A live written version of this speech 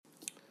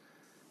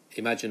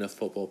Imagine a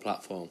football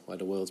platform where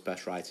the world's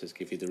best writers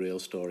give you the real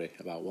story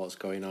about what's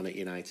going on at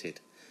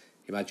United.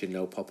 Imagine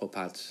no pop-up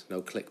ads,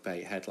 no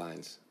clickbait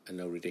headlines, and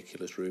no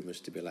ridiculous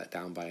rumours to be let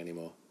down by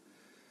anymore.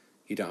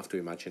 You don't have to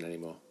imagine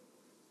anymore.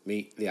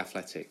 Meet The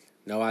Athletic.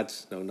 No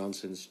ads, no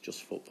nonsense,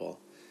 just football.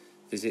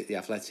 Visit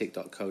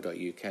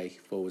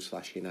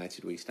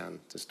theathletic.co.uk/United We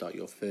Stand to start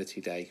your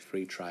 30-day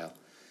free trial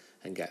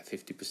and get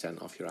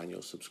 50% off your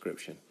annual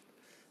subscription.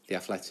 The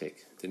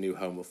Athletic, the new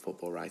home of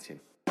football writing.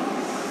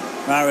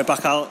 Right, we're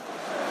back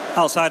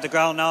outside the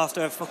ground now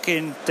after a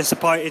fucking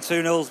disappointing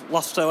 2-0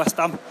 loss to West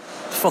Ham.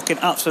 Fucking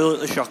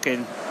absolutely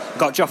shocking.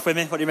 Got Joff with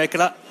me. What do you make of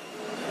that?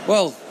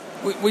 Well,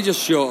 we're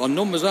just short on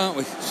numbers, aren't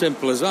we?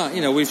 Simple as that.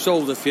 You know, we've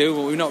sold a few,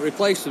 but we've not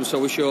replaced them, so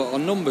we're short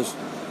on numbers.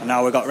 And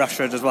now we've got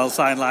Rashford as well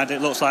sidelined,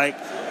 it looks like,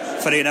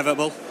 for the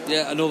inevitable.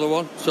 Yeah, another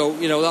one. So,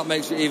 you know, that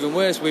makes it even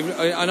worse.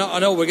 I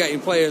know we're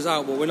getting players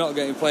out, but we're not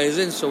getting players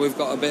in, so we've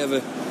got a bit of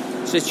a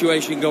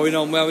situation going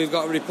on where we've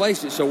got to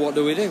replace it. So what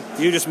do we do?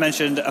 You just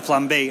mentioned a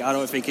plan B. I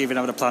don't think even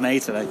having a plan A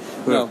today.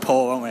 We were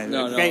poor, weren't we?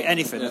 No.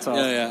 Anything at all.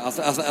 Yeah.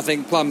 I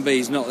think plan B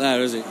is not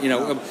there, is it? You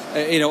know,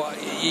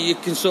 you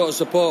can sort of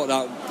support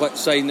that,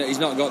 saying that he's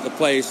not got the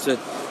players to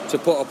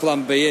put a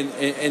plan B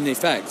in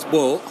effect.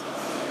 But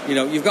you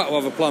know, you've got to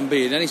have a plan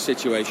B in any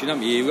situation,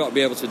 haven't you? You've got to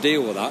be able to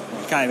deal with that.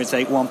 You can't even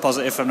take one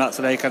positive from that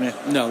today, can you?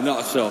 No,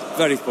 not at all.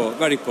 Very poor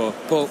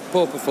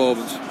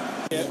performance.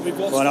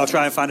 Well, I'll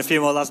try and find a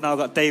few more lads now. I've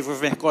got Dave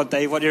with me. Go on,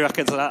 Dave, what do you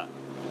reckon to that?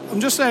 I'm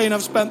just saying,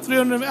 I've earned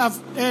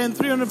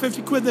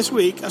 350 quid this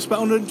week. I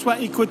spent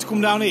 120 quid to come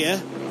down here,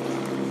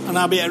 and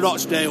I'll be at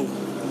Rochdale.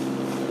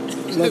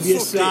 Love you,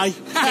 Si. Right,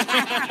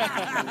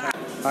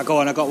 go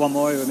on, I've got one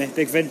more with me.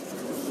 Big Vin.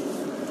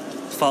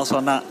 Thoughts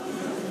on that?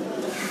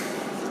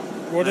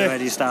 Woody, where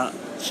do you start?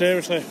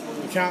 Seriously,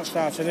 you can't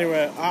start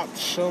anywhere.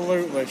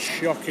 Absolutely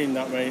shocking,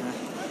 that, mate.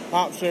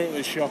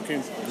 Absolutely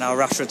shocking. Now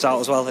Rashford's out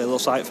as well, it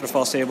looks like, for the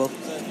foreseeable.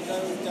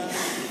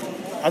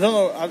 I don't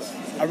know.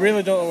 I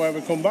really don't know where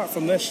we come back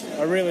from this.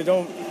 I really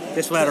don't.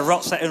 This where the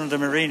rot setting under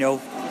Mourinho.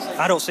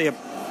 I don't see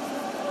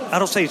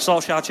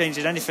Solskjaer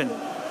changing anything.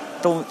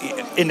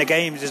 In the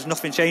games, there's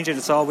nothing changing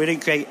at all. We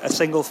didn't create a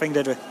single thing,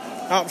 did we?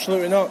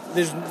 Absolutely not.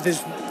 There's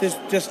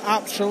just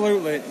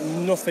absolutely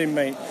nothing,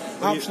 mate.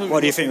 Absolutely. What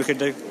do you think we could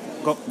do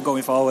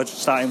going forward,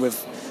 starting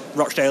with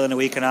Rochdale in a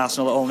week and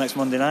Arsenal at home next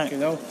Monday night?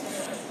 You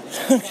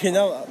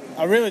know,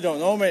 I really don't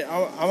know, mate.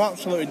 I'm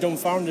absolutely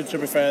dumbfounded, to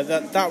be fair.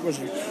 That was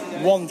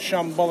one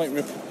shambolic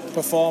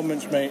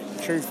performance, mate,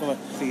 truthfully. I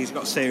think he's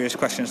got serious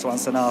questions to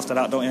answer now after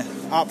that, don't you?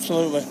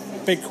 Absolutely.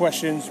 Big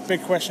questions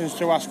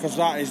to ask, because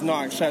that is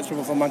not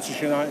acceptable for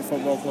Manchester United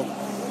Football Club.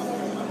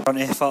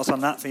 Any thoughts on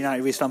that for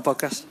United We Stand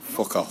podcast?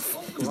 Fuck off.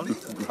 I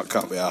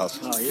can't be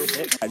arsed. Oh, you're a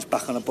dick. It's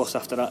back on a bus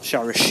after that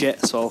shower of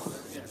shit, so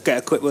get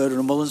a quick word on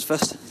the Mullins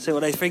first, see what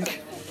they think.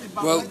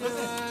 Well,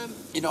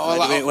 you know,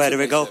 where do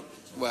we go?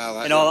 Well,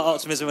 all that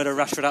optimism with a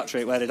Rashford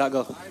hat-trick, where did that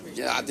go?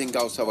 Yeah, I didn't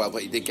go so well,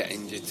 but he did get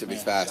injured, to be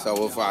fair, so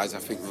otherwise I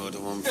think we would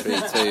have won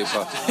 3-2,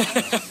 but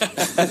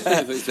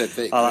it's a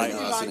bit,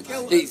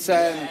 it's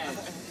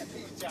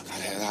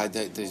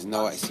there's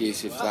no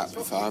excuses for that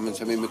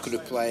performance. I mean, we could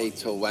have played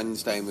till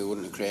Wednesday and we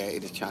wouldn't have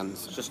created a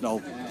chance. Just no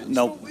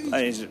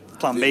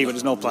plan B, but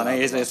there's no plan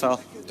A, is there? So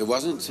there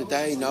wasn't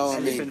today, no.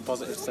 Anything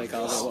positive to take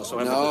out of it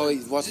whatsoever? No,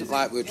 it wasn't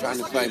like we were trying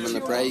to play him on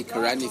the break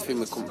or anything.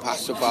 We couldn't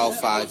pass the ball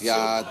 5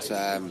 yards.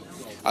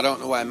 I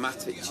don't know where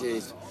Matic's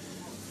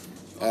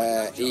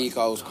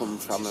egos come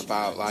from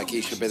about, like,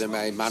 he should be the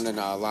main man and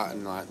all that,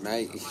 and like,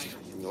 mate, he's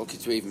lucky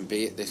to even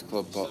be at this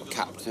club, but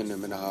captain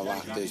him and all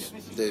that,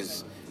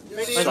 there's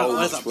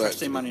Where's that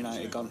pressing Man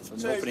United gone from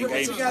the opening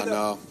game? I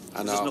know.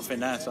 There's nothing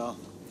there, so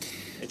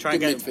the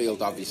midfield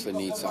obviously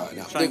needs sorting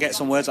out. Try and get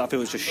some words out of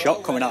people. It's just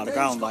shock coming out of the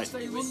ground. Like,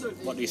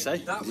 what do you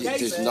say?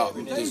 There's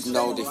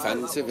no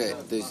defence of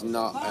it. There's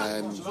not.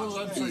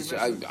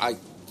 I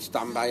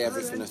stand by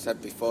everything I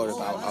said before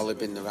about Ollie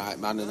being the right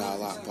man and all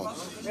that,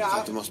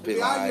 but there must be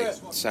like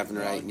 7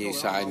 or 8 new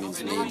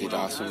signings needed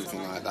or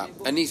something like that.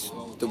 And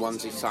the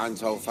ones he's signed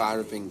so far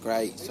have been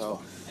great,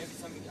 so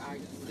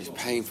it's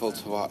painful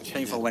to watch.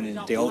 Painful when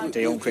they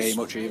don't create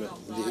much either.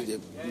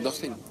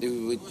 Nothing.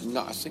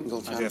 Not a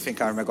single chance. I think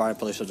Harry Maguire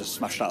probably should have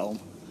smashed that home.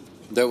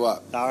 Do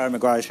what? Harry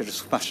Maguire should have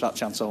smashed that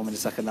chance home in the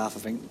second half, I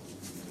think.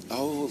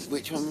 Oh,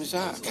 which one was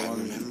that? I can't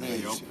remember.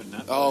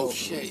 Oh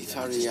shit!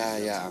 Sorry,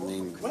 yeah. I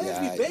mean,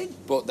 yeah.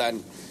 But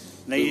then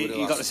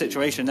you got the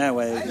situation there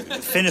where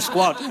thin a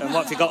squad, and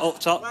what if you got up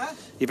top?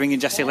 You're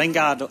bringing Jesse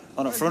Lingard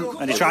on up front,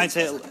 and you're trying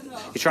to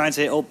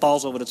hit up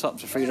balls over the top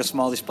to free the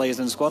smallest players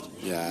in the squad.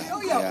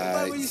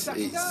 Yeah.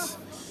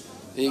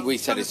 We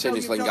said as soon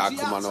as Lingard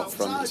come on up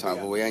front, it's like,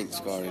 well, we ain't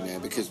scoring here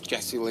because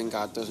Jesse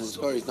Lingard doesn't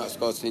score. He's not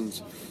scored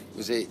since,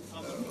 was it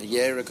a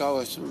year ago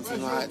or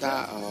something like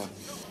that? Or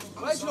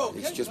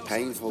it's just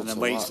painful and then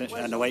to watch.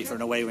 And the wait for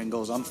an away win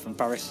goes on from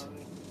Paris.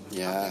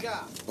 Yeah.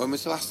 When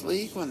was the last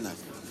league one then?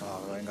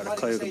 Oh, I ain't got a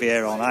clue. Could be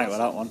here all night with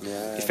that one.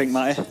 Yeah. You think,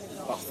 Matty?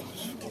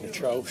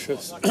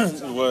 Atrocious.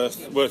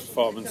 worst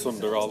performance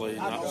under Ollie.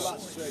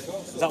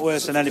 Is that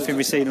worse than anything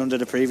we've seen under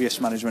the previous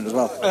management as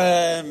well?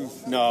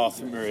 No, I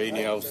think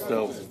Mourinho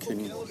still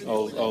can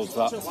hold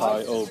that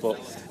title, but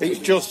it's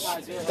just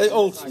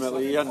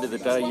ultimately, at the end of the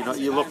day,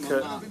 you look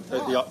at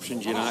the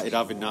options United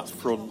have in that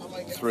front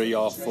 3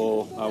 or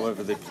 4,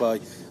 however they play.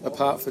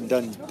 Apart from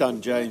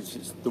Dan James,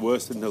 it's the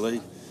worst in the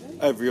league.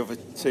 Every other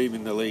team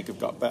in the league have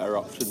got better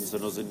options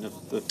than us in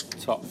the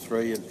top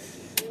 3, and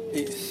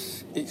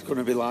it's going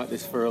to be like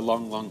this for a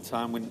long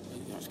time.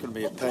 It's going to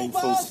be a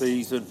painful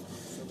season.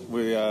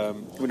 We know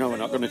we're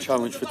not going to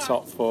challenge for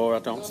top 4. I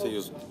don't see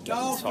us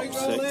getting top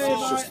 6.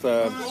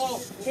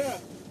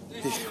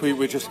 It's just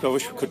we just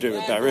wish we could do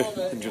it better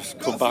and just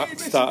come back,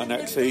 start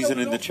next season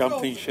in the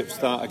Championship,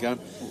 start again.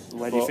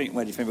 Where do you think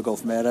we go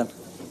from here then?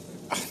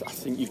 I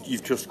think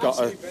you've just got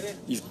to.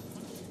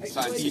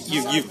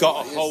 You've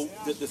got to hope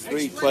that the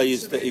 3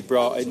 players that he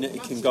brought in, that he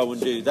can go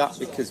and do that,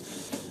 because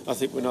I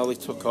think when Ollie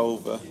took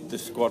over, the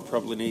squad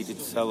probably needed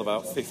to sell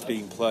about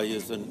 15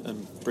 players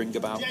and bring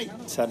about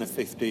 10 or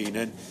 15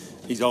 in.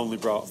 He's only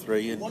brought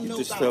 3 and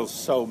there's still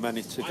so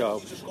many to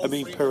go. I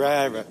mean,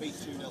 Pereira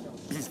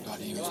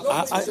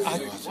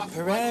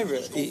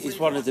is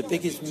one of the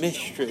biggest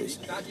mysteries,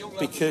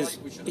 because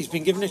he's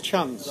been given a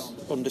chance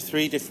under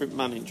 3 different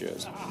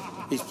managers.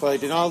 He's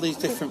played in all these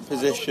different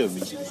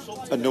positions,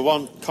 and the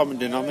one common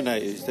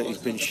denominator is that he's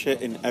been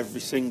shit in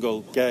every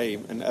single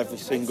game and every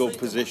single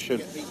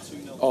position.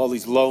 All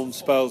his loan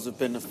spells have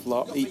been a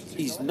flop.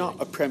 He's not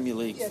a Premier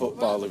League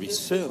footballer. He's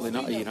certainly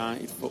not a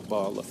United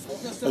footballer.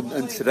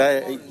 And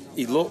today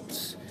he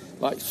looked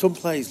like, some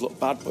players look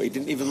bad, but he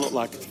didn't even look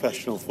like a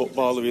professional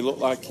footballer. He looked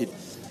like he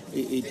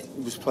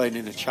was playing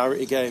in a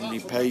charity game and he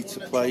paid to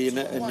play in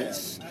it. And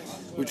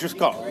we just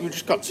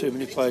got too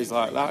many players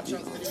like that.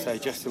 Say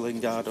Jesse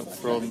Lingard up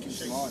front.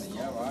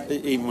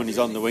 Even when he's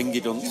on the wing, he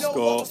doesn't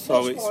score.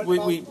 So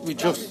we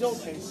just,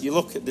 you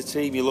look at the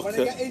team, you look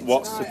at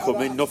what's to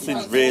come in.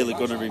 Nothing's really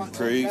going to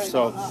improve.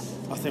 So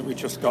I think we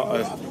just got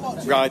to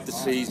ride the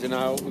season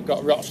out. We've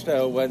got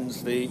Rochdale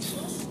Wednesday.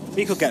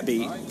 We could get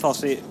beat.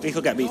 We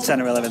could get beat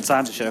 10 or 11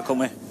 times this year, couldn't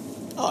we?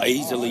 Oh,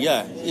 easily,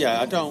 yeah.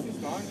 Yeah,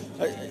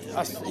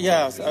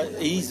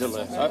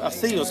 easily. I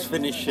see us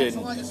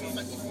finishing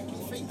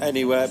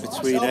anywhere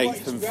between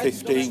 8th and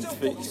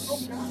 15th.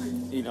 It's,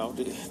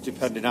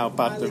 depending how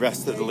bad the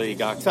rest of the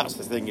league are. 'Cause that's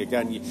the thing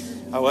again.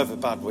 However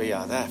bad we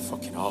are, they're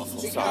fucking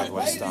awful side,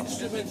 West Ham,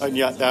 and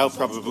yet they'll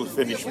probably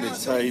finish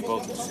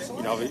mid-table.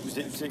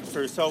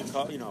 For a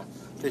so-called,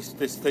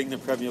 this thing the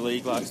Premier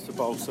League likes to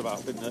boast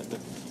about being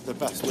the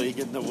best league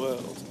in the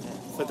world.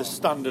 For the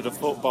standard of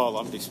football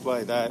on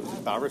display there, it was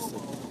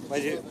embarrassing.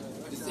 The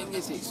thing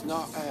is, it's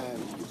not.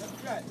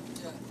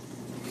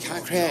 We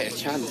can't create a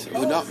chance.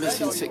 We're not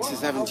missing 6 or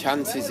 7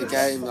 chances a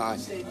game. Like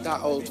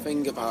that old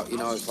thing about,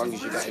 as long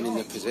as you're getting in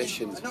the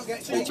positions.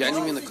 We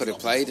genuinely could have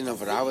played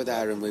another hour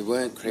there and we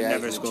weren't creating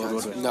Never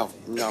scored, a chance.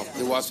 No.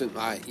 It wasn't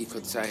like you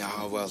could say,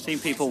 I've seen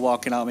people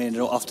walking out, and you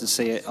don't often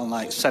see it on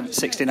like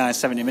 69,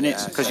 70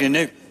 minutes because you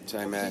knew.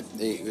 Same,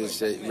 it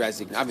was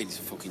resign. I mean, it's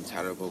a fucking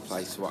terrible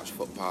place to watch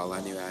football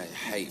anyway.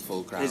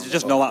 Hateful ground. There's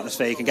just no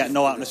atmosphere. You can get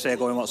no atmosphere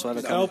going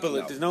whatsoever.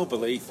 There's no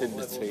belief in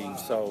the team.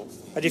 So,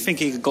 how do you think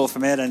he could go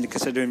from here then?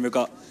 Considering we've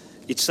got,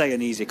 you'd say,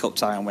 an easy cup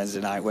tie on Wednesday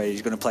night where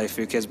he's going to play a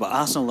few kids, but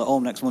Arsenal at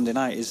home next Monday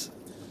night is.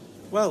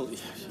 Well,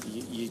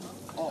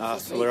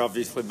 Arsenal are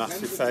obviously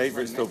massive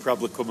favourites. They'll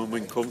probably come and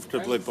win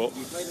comfortably, but.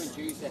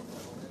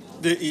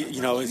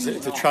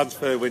 If the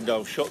transfer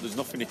window shut, there's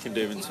nothing he can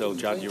do until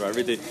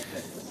January.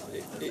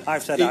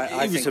 I've said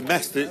it was a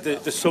mess.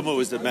 The summer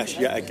was a mess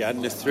yet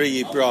again. The 3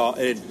 he brought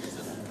in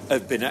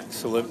have been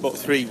excellent, but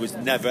 3 was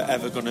never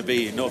ever going to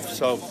be enough.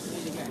 So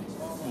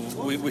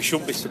we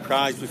shouldn't be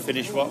surprised. We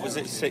finished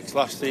 6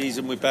 last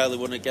season. We barely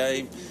won a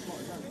game.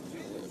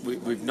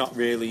 We've not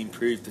really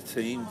improved the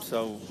team.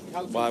 So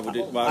why would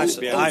it be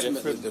any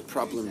different? The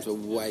problems are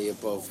way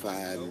above.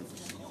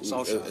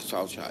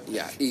 Solskjaer.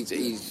 Yeah,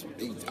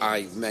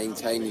 I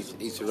maintain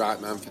he's the right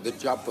man for the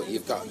job, but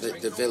you've got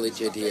the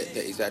village idiot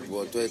that is Ed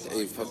Woodward,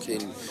 who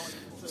fucking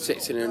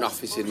sits in an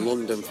office in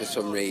London for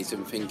some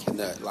reason, thinking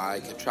that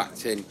like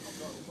attracting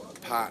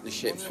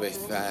partnerships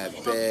with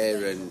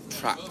beer and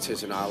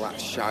tractors and all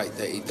that shite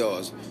that he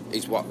does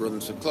is what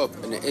runs the club,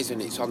 and it isn't.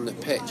 It's on the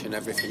pitch and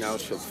everything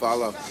else should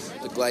follow.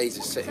 The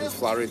Glazers sit in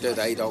Florida,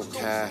 they don't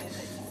care.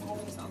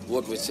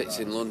 Woodward sits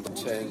in London,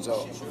 turns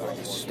up,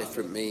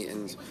 different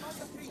meetings.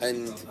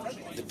 And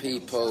the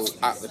people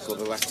at the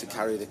club are left to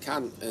carry the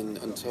can, and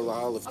until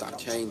all of that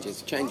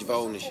changes, change of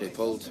ownership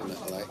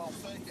ultimately,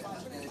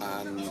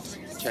 and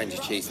change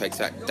of chief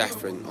exec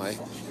definitely,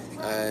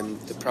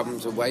 The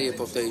problems are way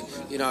above the,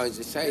 as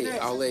I say,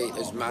 Ollie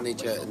as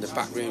manager and the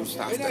backroom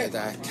staff that are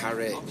there,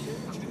 Carrick,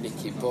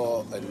 Nicky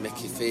Butt and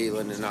Mickey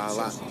Phelan and all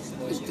that.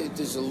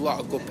 There's a lot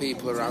of good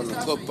people around the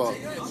club, but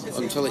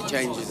until it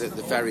changes at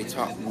the very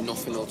top,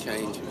 nothing will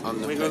change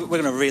on the pitch. We're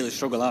going to really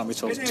struggle, aren't we,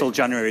 till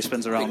January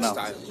spins around now?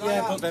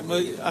 Yeah, but then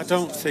I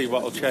don't see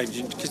what will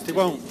change because they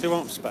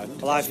won't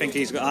spend. Well, I think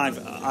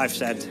I've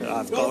said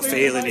I've got a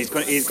feeling he's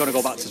going to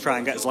go back to try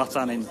and get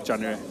Zlatan in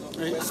January.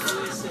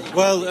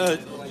 Well,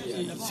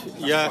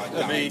 yeah,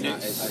 I mean,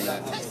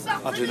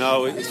 I don't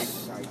know.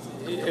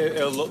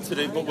 He'll look to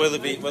do, but will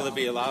he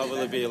be allowed?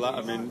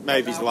 I mean,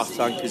 maybe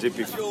Zlatan because he'd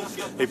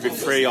be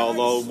free or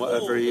loan,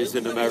 whatever he is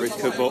in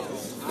America. But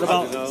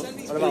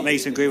what about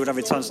Mason Greenwood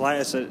having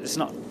tonsillitis? It's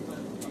not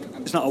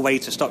a way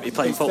to stop you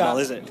playing football,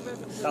 is it?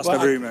 That's the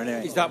rumour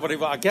anyway. Is that what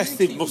I guess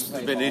he must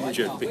have been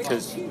injured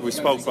because we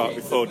spoke about it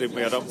before, didn't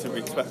we? I don't think we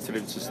expected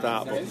him to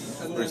start, but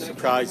we're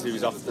surprised he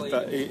was off the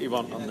bench. He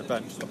wasn't on the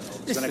bench.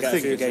 He's going to get a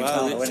few games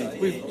now, isn't he?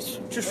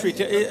 We've just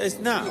read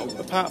it now,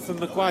 apart from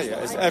Maguire,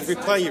 as every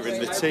player in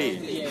the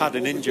team had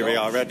an injury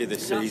already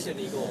this season.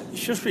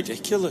 It's just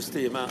ridiculous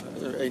the amount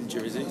of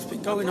injuries. It's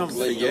been going on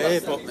for a year,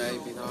 but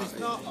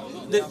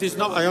there's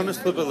not. I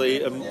honestly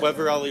believe, and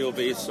whether Ollie will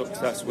be a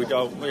success, we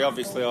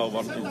obviously all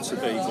want him to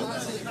be,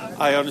 but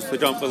I honestly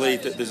don't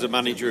believe that there's a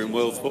manager in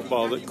world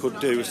football that could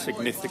do a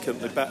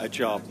significantly better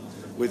job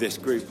with this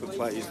group of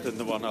players than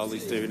the one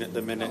Ollie's doing at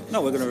the minute.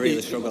 No, we're going to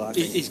really struggle, I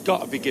think. He's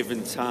got to be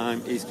given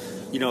time.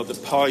 The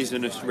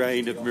poisonous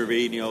reign of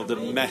Mourinho, the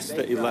mess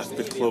that he left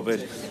the club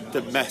in,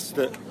 the mess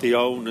that the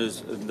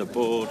owners and the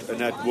board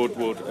and Ed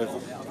Woodward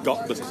have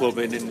got the club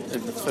in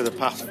for the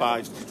past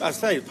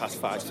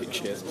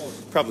 5-6 years,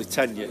 probably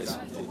 10 years.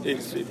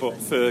 But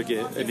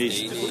Fergie and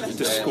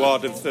the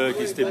squad and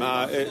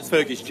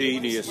Fergie's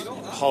genius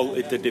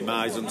halted the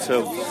demise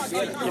until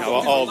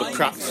all the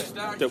cracks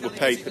that were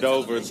papered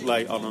over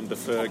late on under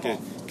Fergie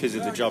because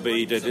of the job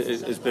he did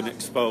has been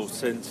exposed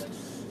since.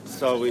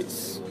 So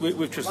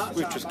we've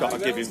just got to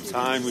give him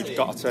time. We've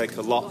got to take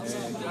a lot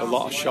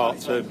of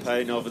short-term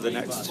pain over the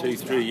next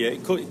 2-3 years.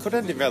 It could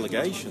end in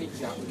relegation.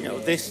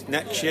 This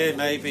next year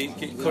maybe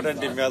it could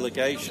end in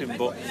relegation.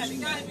 But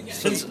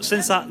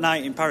since that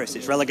night in Paris,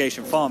 it's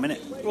relegation form, isn't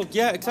it? Well,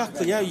 yeah,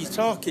 exactly. Yeah, you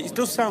talk. It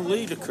does sound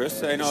ludicrous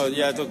saying, "Oh,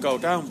 yeah, they'll go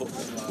down." But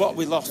what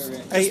we lost,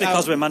 just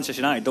because we're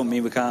Manchester United, don't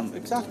mean we can't.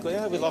 Exactly.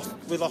 Yeah, we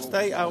lost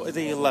 8 out of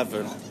the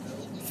 11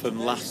 from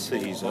last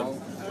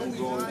season.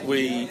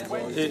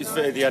 It's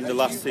at the end of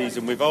last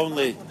season. We've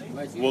only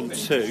won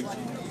 2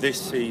 this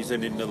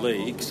season in the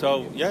league.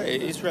 So yeah,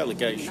 it is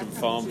relegation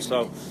form.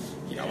 So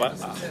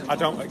I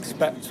don't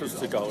expect us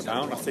to go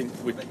down. I think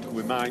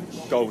we might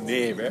go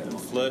near it and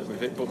flirt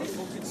with it, but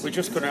we're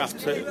just going to have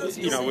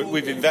to.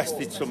 We've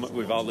invested somewhat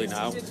with Ollie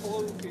now,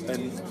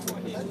 and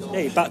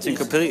he backed him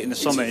completely in the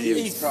summer.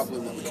 He's the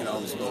problem that we can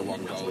only score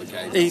 1 goal a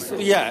game.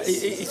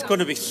 It's going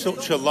to be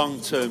such a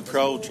long-term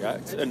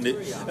project, and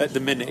at the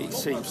minute it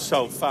seems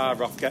so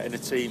far off getting a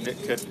team that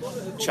could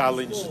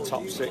challenge the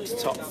top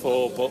 6, top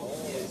 4. But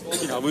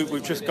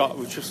we've just got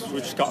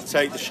to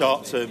take the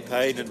short-term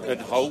pain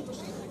and hope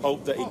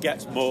that he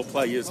gets more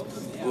players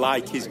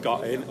like he's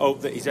got in,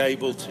 hope that he's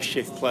able to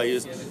shift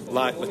players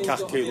like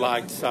Lukaku,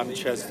 like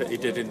Sanchez that he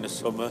did in the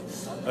summer,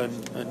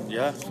 and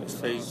yeah,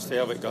 see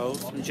how it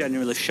goes. I'm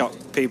genuinely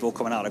shocked people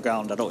coming out of the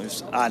ground.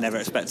 I never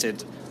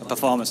expected a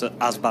performance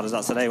as bad as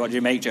that today. What do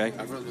you make, Jay?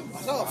 I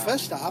thought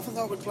first half, I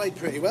thought we played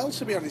pretty well,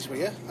 to be honest with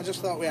you. I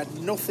just thought we had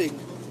nothing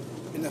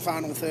in the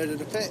final third of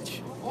the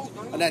pitch,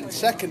 and then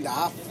second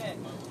half,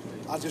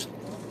 I just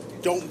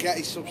don't get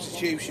his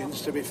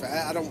substitutions, to be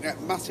fair. I don't get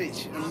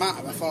Matic and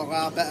Mata. I thought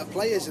are better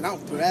players, and how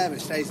Pereira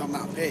stays on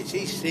that pitch,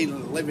 he's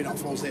stealing the living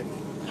off us, him.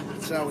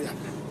 So, yeah.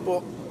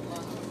 But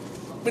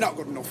we're not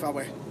good enough, are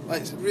we?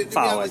 The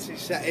reality's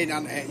set in,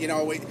 hasn't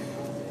it?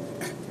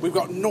 We've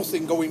got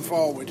nothing going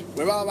forward.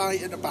 We're all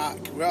right at the back.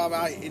 We're all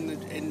right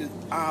in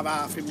our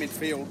half in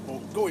midfield,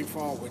 but going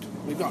forward,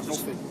 we've got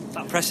nothing.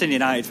 That pressing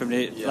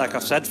United like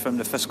I've said, from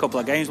the first couple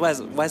of games,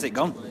 where's it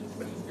gone?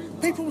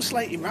 People were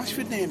slating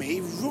Rashford near me.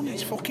 He run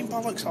his fucking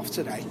bollocks off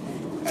today.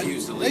 He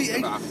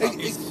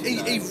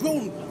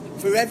run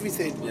for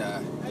everything.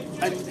 Yeah.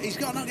 And he's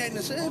not getting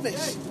the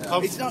service.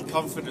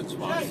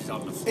 Confidence-wise, he's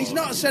on the floor. He's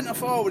not a centre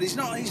forward. He's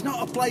not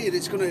a player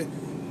that's going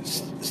to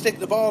stick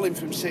the ball in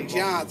from 6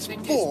 yards.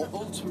 But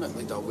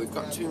ultimately, though, we've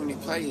got too many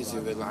players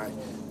who are like,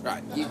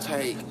 right, you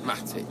take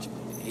Matic.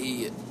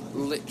 He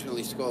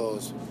literally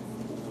scores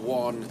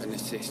 1 an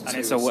assist, and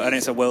it's a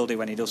worldie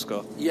when he does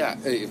score. Yeah,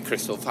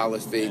 Crystal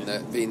Palace being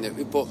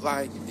the but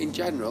like in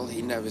general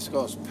he never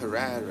scores.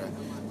 Pereira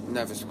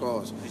never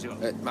scores.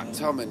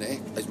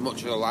 McTominay, as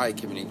much as I like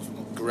him and he's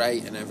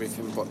great and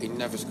everything, but he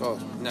never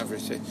scores, never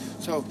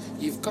assists. So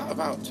you've got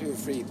about 2 or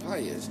 3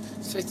 players.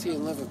 City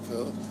and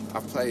Liverpool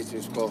have players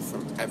who score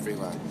from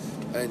everywhere,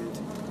 and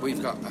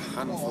we've got a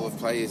handful of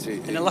players who.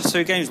 In the last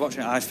 2 games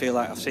watching it, I feel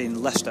like I've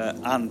seen Leicester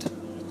and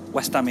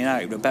West Ham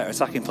United with better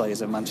attacking players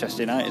than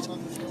Manchester United.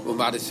 Well,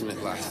 Maddison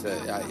at Leicester,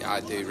 I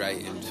do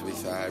rate him, to be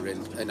fair,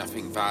 and I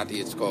think Vardy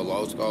had scored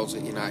loads of goals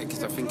at United,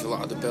 because I think a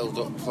lot of the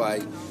build-up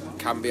play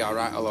can be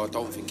alright, although I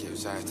don't think it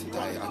was there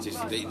today.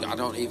 I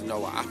don't even know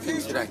what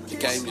happened today. The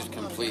game just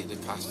completely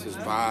passed us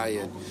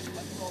by.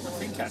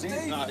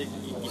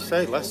 And you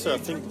say Leicester, I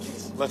think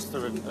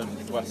Leicester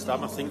and West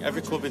Ham, I think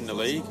every club in the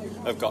league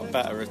have got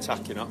better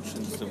attacking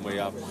options than we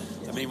have.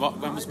 I mean,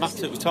 when was Matt?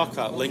 We talk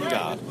about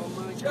Lingard.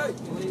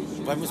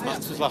 When was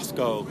Matt's last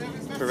goal?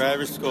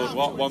 Pereira scored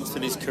once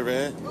in his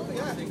career.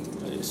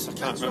 I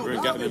can't remember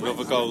him getting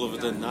another goal other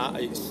than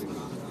that.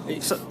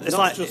 It's not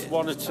like just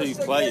one or two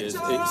players.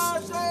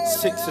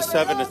 It's 6 or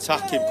 7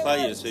 attacking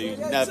players who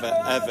never,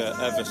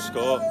 ever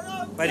score.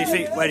 Where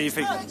do you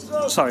think?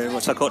 Sorry, I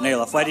cut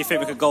Neil off. Where do you think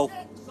we could go?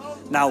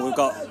 Now we've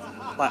got,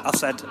 like I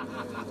said,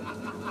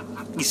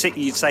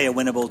 you'd say a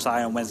winnable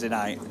tie on Wednesday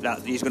night.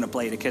 That he's going to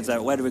play the kids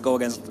out. Where do we go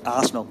against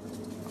Arsenal?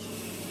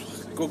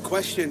 Good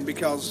question,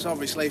 because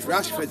obviously if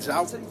Rashford's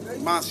out,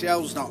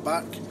 Martial's not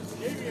back.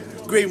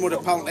 Greenwood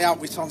apparently out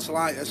with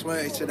tonsillitis,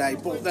 weren't he, today?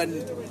 But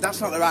then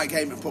that's not the right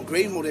game to put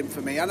Greenwood in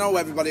for me. I know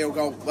everybody will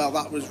go, well,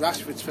 that was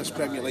Rashford's first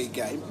Premier League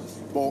game,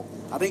 but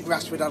I think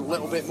Rashford had a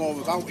little bit more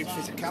about him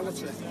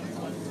physicality.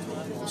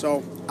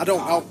 So I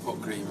don't know.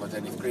 Put Greenwood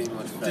in. If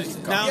Greenwood's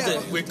fit, now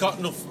that we've got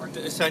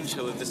nothing,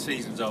 essentially the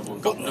season's over,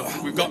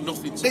 we've got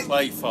nothing to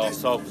play for.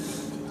 So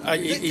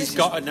he's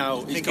got to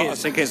now. I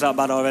think it's that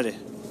bad already.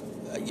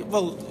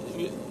 Well,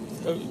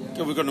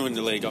 we're going to win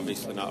the league,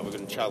 obviously not. We're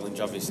going to challenge,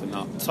 obviously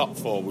not. Top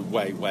 4,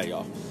 we're way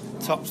off.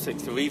 Top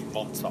 6, we even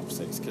want top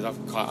 6, because I'm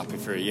quite happy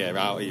for a year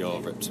out of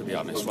Europe, to be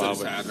honest. I'd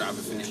rather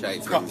finish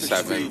 8th than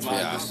 7th.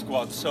 The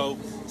squad. So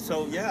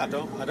yeah, I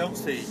don't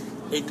see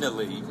in the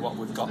league what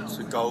we've got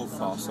to go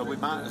for. So we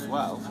might as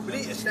well. We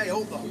need to stay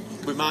up, though.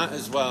 We might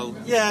as well.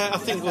 Yeah, I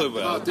think we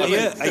will.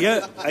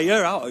 A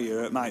year out of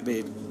Europe might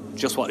be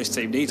just what this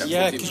team needs.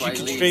 Yeah, because you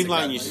can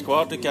streamline your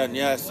squad again.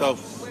 Yeah, so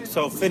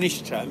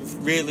finish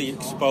 10th, really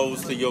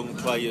expose the young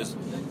players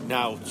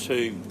now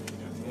to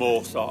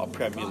more sort of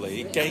Premier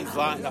League games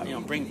like that.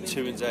 Bring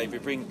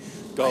Tuanzebe, bring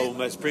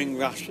Gomez,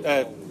 bring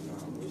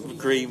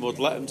Greenwood.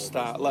 Let them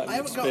start. Let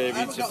them experience a few beatings. I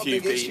haven't got a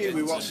big issue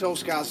with what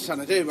Solskjaer's trying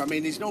to do. I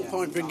mean, there's no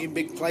point bringing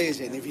big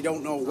players in if you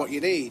don't know what you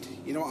need.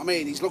 You know what I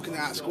mean? He's looking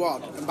at that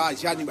squad, and by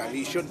January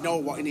he should know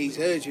what he needs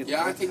urgently.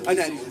 Yeah, I think.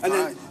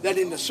 Then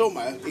in the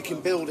summer he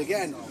can build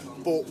again.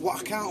 But what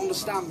I can't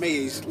understand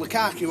is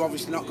Lukaku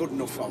obviously not good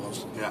enough for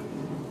us. Yeah.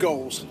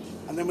 Goals,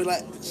 and then we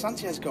let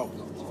Sanchez go.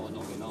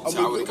 And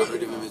so I would have got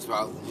rid of him as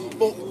well.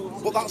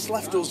 But that's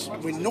left us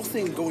with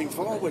nothing going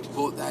forward.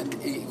 But then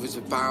it was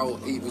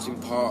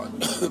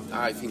important,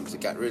 I think, to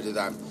get rid of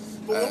them.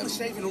 But we're only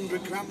saving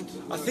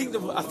 £100,000. I think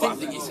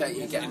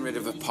you're getting rid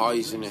of a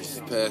poisonous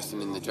person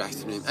in the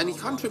dressing room, and he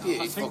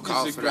contributed fuck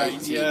all for 18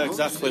 months. Yeah,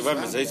 exactly. When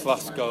was his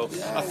last goal?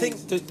 Yeah. I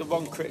think the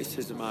one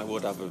criticism I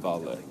would have of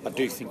Ollie, I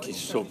do think his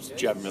subs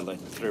generally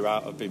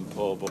throughout have been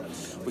poor, but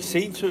we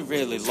seem to have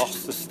really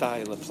lost the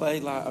style of play.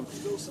 Like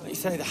you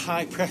say, the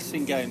high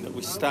pressing game that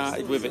we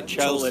started with at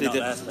Chelsea,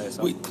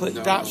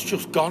 that's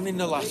just gone in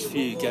the last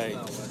few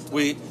games.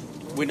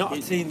 We're not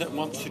a team that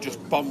wants to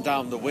just bomb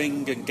down the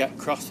wing and get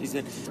crosses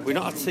in. We're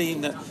not a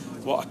team that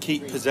want to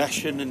keep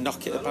possession and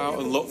knock it about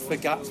and look for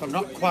gaps. I'm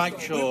not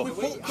quite sure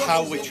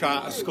how we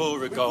try to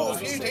score a goal. A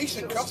few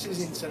decent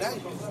crosses in today.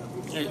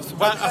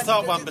 I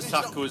thought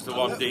Wan-Bissaka was the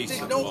one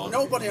decent one.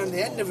 Nobody on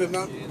the end of him.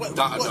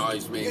 That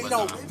annoys me when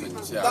that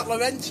happens. Yeah. That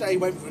Llorente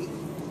went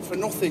for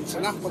nothing to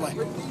Napoli.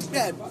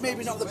 Yeah,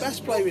 maybe not the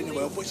best player in the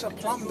world, but it's a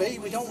plan B.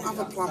 We don't have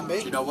a plan B.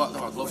 Do you know what,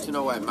 though? I'd love to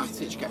know where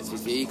Matic gets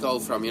his ego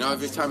from.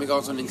 Every time he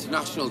goes on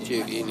international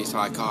duty and he's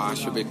like, I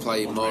should be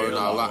playing more and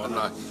all that. And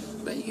like,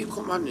 mate, you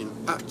come on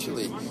and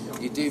actually,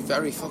 you do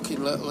very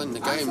fucking little in the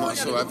game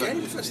whatsoever.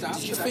 Did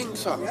you think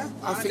so? Yeah,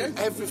 I think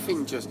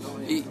everything just...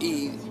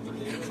 He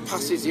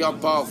passes the odd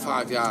ball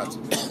 5 yards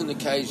and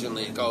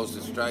occasionally it goes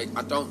straight.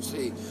 I don't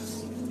see...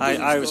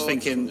 I was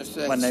thinking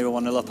when they were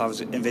 1-0 up, I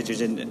was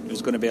envisaging there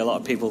was going to be a lot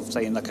of people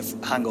saying like a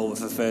hangover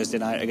for Thursday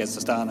night against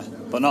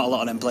Astana, but not a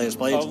lot of them players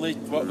played. Only,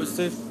 what was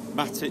the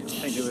Matic? I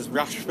think it was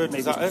Rashford.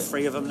 Maybe it?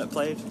 3 of them that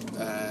played.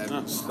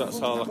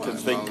 That's all I can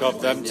think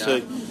of. Them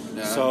two.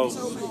 Yeah. So,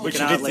 which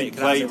I did think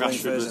playing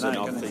Rashford was an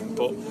odd thing,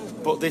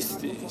 but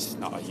this is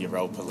not a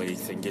Europa League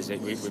thing, is it?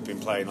 We've been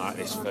playing like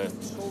this for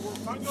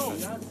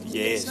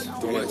years.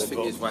 The worst thing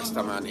is West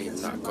Ham aren't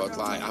even that good.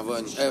 Like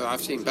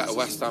I've seen better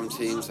West Ham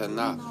teams than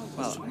that.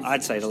 Well,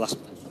 I'd say the last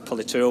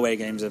probably 2 away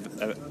games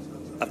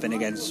have been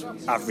against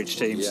average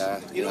teams.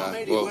 Yeah. You know what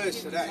made it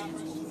worse today?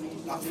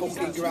 That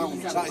fucking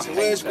ground. That is the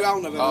worst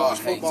ground I've ever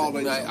watched football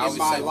in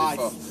my life.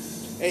 Before.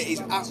 It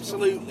is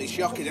absolutely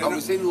shocking. I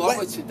was in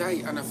Lower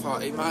today and I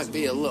thought it might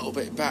be a little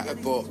bit better,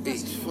 but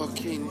it's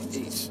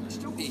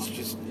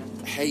just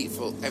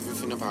hateful,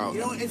 everything about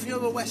it. If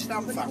you're a West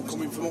Ham fan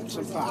coming from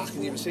Upton Park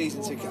and you're a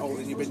season ticket holder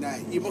and you've been there,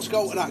 you must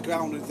go to that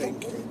ground and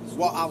think,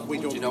 what have we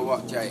done? Do you know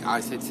what, Jay? I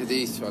said to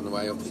these two on the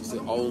way up, it's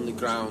the only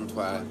ground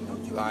where,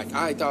 like,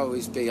 I'd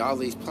always be all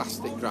these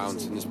plastic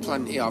grounds and there's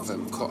plenty of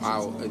them cut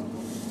out and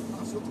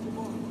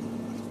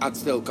I'd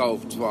still go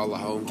to all the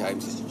home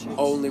games.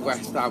 Only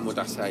West Ham would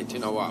I say, do you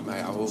know what,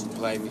 mate, I won't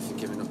blame you for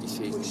giving up your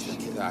season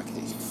ticket there,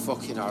 because it's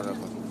fucking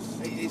horrible.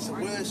 It is the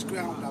worst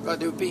ground I've But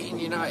they were beating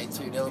United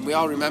 2-0, and we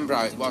all remember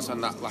how it was on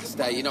that last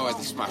day, you know, where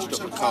they smashed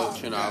up the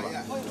coach and all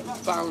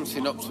that.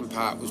 Bouncing Upton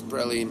Park was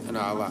brilliant and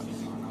all that.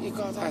 You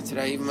go there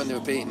today, even when they were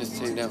beating us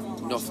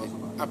 2-0, nothing.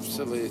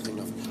 Absolutely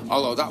nothing.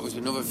 Although that was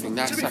another thing,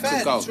 their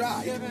second goal.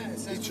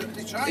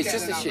 It's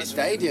just a shit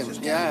stadium.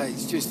 Yeah,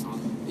 it's just,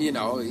 you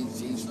know,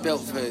 it's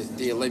built for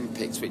the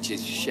Olympics, which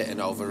is shit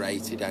and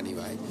overrated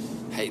anyway.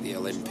 Hate the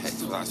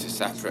Olympics, but that's a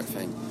separate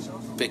thing.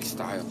 Big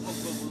style.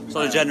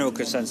 So the general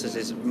consensus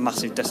is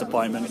massive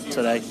disappointment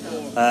today.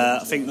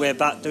 I think we're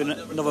back doing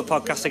another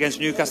podcast against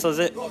Newcastle, is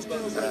it?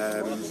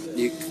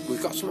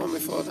 We've got someone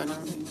before then,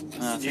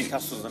 haven't we?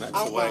 Newcastle's the next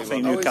away. I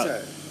think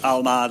Newcastle,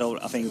 Almar.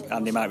 I think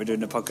Andy might be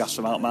doing a podcast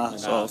from Almar.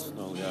 So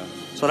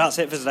that's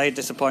it for today.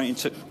 Disappointing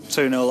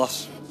 2-0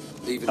 loss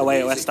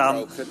away at West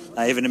Ham.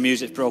 Even the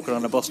music's broken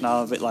on the bus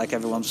now, a bit like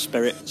everyone's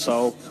spirit.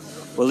 So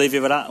we'll leave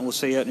you with that, and we'll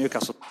see you at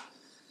Newcastle.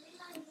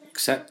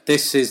 Except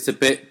this is the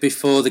bit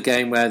before the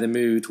game where the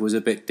mood was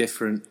a bit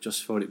different.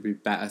 Just thought it'd be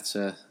better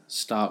to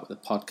start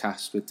with the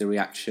podcast with the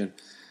reaction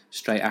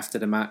straight after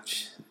the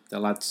match. The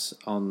lads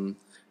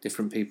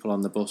different people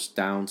on the bus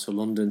down to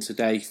London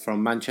today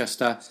from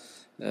Manchester.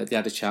 They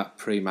had a chat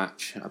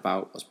pre-match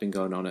about what's been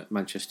going on at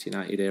Manchester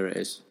United. Here it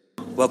is.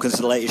 Welcome to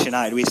the latest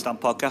United We Stand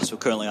podcast. We're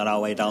currently on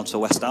our way down to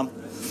West Ham,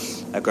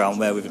 a ground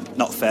where we've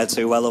not fared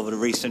too well over the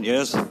recent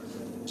years.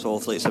 So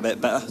hopefully it's a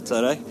bit better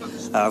today.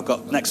 I've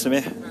got next to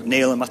me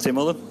Neil and Matty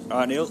Mullen. All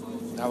right, Neil.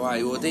 How are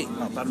you, Woody?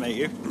 Not bad, mate.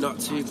 You? Not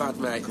too bad,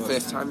 mate. Good.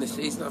 First time this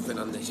season I've been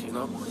on this, you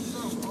know.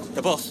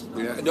 The bus?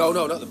 Yeah. No,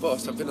 not the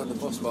bus. I've been on the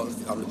bus, but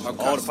on the podcast.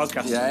 Oh, the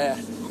podcast? Yeah.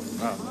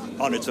 Oh,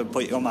 honoured to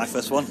put you on my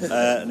first one.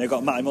 And they've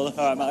got Matty Mullen.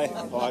 All right, Matty.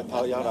 All right,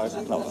 pal. Yeah,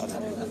 right. Not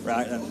bad.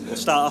 Right, then we'll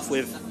start off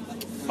with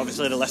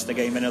obviously the Leicester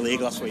game in the league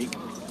last week.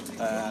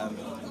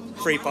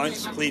 3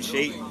 points, clean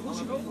sheet.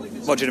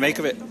 What do you make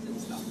of it?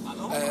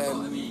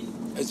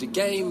 As a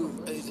game,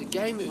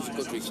 it was a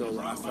good result.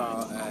 I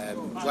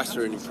thought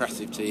Leicester are an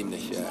impressive team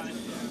this year.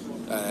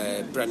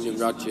 Brendan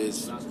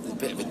Rodgers, a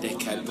bit of a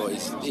dickhead, but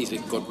he's a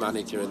good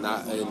manager and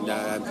that. And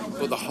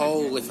but the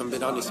whole, if I'm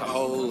being honest, the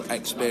whole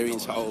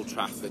experience at Old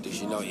Trafford,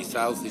 as you know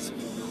yourself,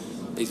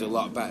 is a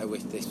lot better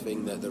with this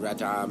thing that the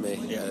Red Army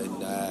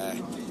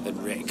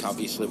and Rick,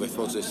 obviously, with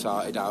us has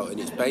sorted out. And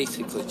it's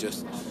basically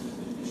just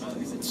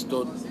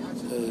stood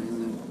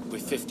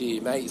with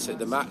 50 mates at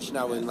the match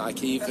now, and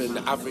like even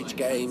average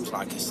games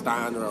like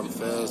Astana on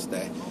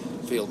Thursday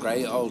feel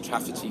great at Old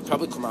Trafford. So you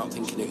probably come out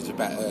thinking it was a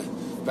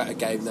better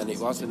game than it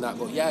was in that,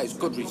 but yeah, it's a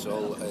good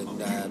result,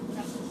 and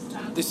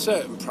there's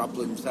certain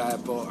problems there,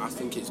 but I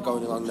think it's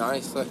going along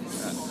nicely.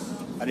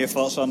 And your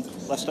thoughts on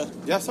Leicester?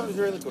 Yes, that was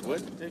a really good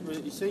win.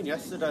 You've seen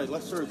yesterday,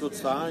 Leicester are a good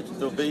side.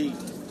 They'll be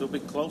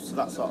close to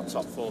that sort of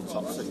top 4,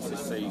 top 6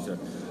 this season.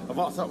 And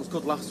what I thought was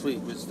good last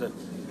week was that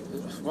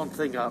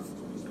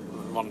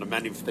one of the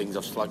many things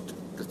I've slagged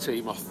the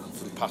team off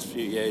for the past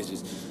few years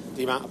is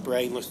the amount of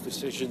brainless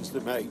decisions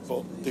they make,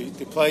 but they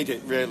played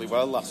it really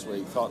well last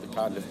week. Thought the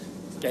kind of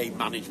game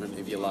management,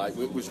 if you like,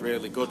 was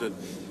really good, and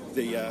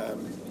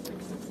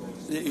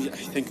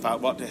think about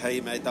what De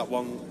Gea made, that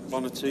one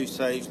or two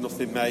saves,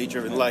 nothing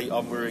major, and late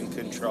on we're in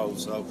control.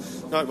 So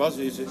no, it was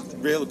a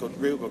real good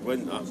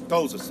win.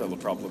 Goals are still a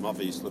problem,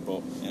 obviously,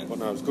 but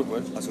no, it was a good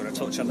win. I was going to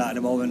touch on that in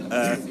a moment.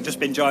 Just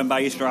been joined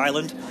by Easter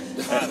Island,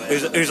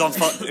 who's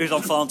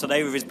on form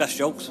today with his best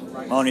jokes.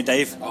 Morning,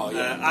 Dave. Oh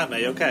yeah, hi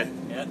mate. Okay.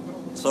 Yeah.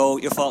 So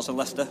your thoughts on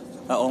Leicester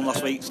at home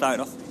last week?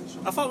 Starting off.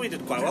 I thought we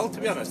did quite well, to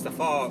be honest. I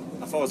thought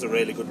it was a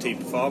really good team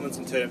performance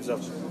in terms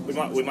of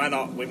we might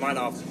not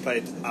have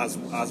played as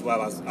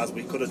well as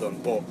we could have done,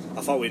 but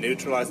I thought we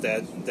neutralised their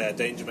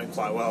endangerment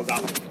quite well.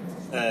 That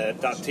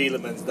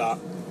Tielemans that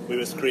we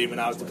were screaming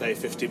out to pay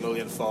 50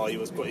 million for, he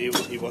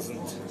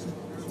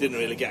didn't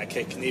really get a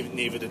kick.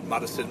 Neither did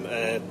Maddison,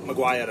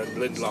 Maguire and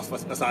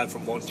Lindelof, aside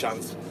from one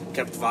chance.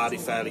 Kept Vardy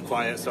fairly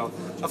quiet, so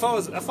I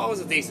thought it was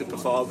a decent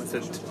performance,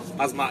 and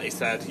as Matty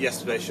said,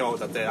 yesterday showed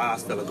that they are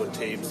still a good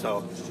team,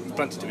 so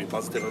plenty to be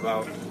positive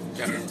about.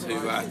 Get him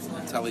to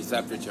tell his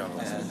zebra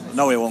jokes.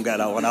 No, he won't get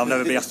that one. I'll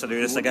never be asked to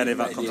do this again if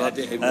that comes on.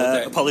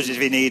 Apologies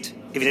if you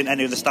didn't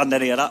understand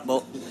any of that,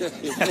 but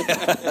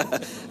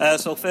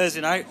so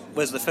Thursday night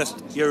was the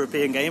first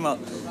European game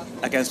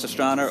against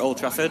Astana at Old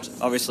Trafford.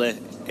 Obviously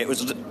it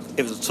was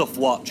a tough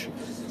watch,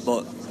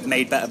 but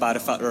made better by the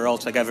fact we're all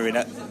together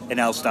in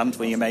our stand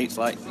with your mates,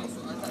 like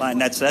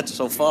Ned said.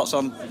 So thoughts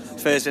on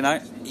Thursday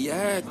night?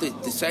 Yeah,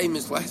 the same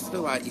as Leicester,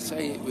 like you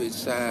say. It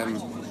was. I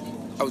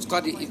was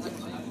glad.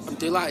 I'm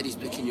delighted he's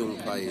picking young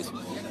players.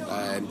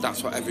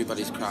 That's what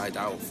everybody's cried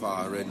out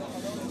for,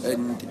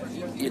 and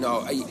you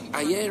know,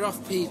 I hear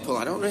off people.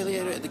 I don't really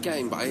hear it at the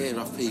game, but I hear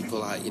off people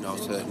like, you know,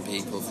 certain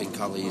people think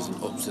Ollie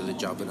isn't up to the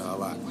job and all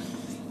that.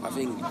 I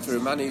think for a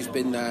man who's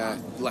been there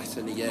less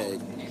than a year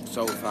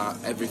so far,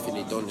 everything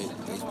he's done is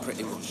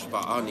pretty much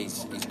spot on.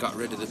 He's got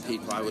rid of the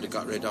people I would have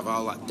got rid of.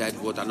 All that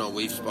deadwood, I know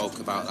we've spoke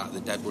about that,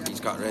 the deadwood he's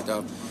got rid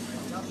of.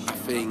 I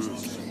think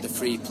the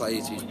 3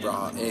 players he's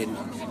brought in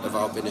have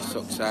all been a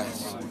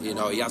success. You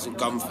know, he hasn't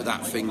gone for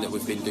that thing that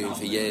we've been doing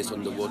for years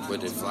under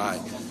Woodward of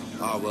like,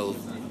 oh well,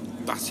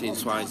 Bastian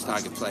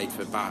Schweinsteiger played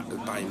for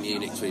Bayern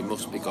Munich, so he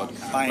must be good.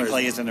 Bayern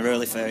players in their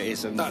early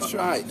 30s. And that's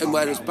right. And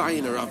whereas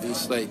Bayern are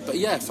obviously... But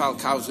yeah,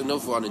 Falcao's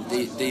another one, and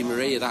Di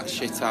Maria, that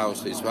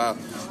shithouse as well.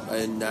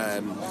 And,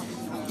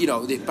 you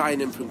know, the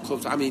buying him from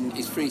clubs... I mean,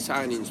 his 3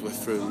 signings were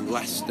from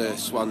Leicester,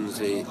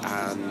 Swansea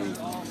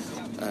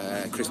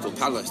and Crystal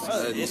Palace.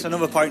 It's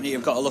another point that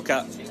you've got to look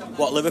at.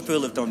 What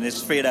Liverpool have done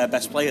is 3 of their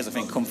best players, I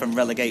think, come from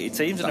relegated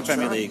teams in the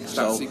Premier League.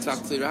 So. That's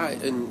exactly right.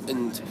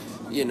 And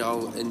you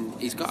know, and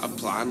he's got a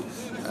plan.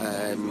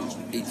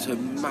 It's a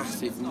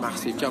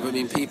massive job. I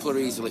mean, people are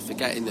easily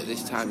forgetting that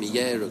this time a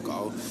year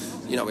ago,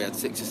 you know, we had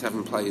 6 or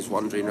 7 players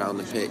wandering around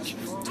the pitch.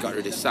 He's got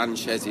rid of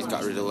Sanchez, he's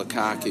got rid of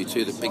Lukaku,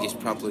 2 of the biggest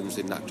problems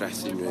in that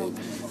dressing room.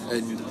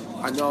 And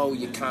I know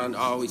you can't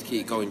always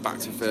keep going back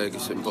to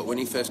Ferguson, but when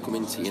he first came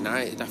into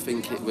United, I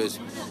think it was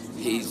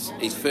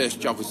his first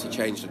job was to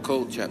change the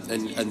culture.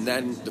 And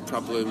then the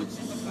problem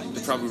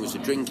was the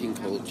drinking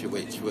culture,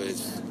 which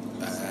was...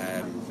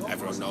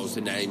 everyone knows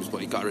the names,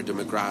 but he got rid of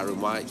McGrath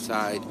and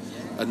Whiteside,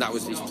 and that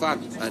was his plan.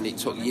 And it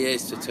took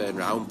years to turn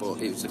around, but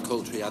it was the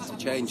culture he had to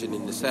change. And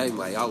in the same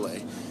way,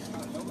 Ollie,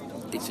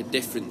 it's a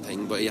different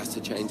thing, but he has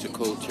to change the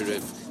culture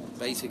of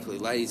basically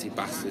lazy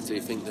bastards who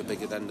think they're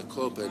bigger than the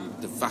club. And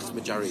the vast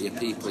majority of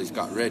people he's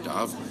got rid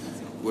of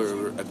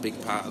were a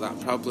big part of that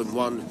problem.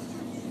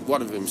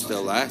 One of them's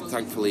still there,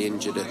 thankfully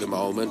injured at the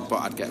moment, but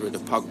I'd get rid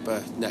of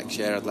Pogba next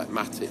year. I'd let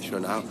Matic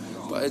run out.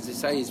 But as I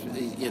say,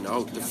 you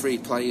know, the 3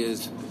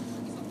 players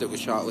that were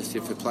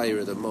shortlisted for Player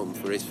of the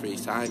Month were his 3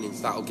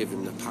 signings. That'll give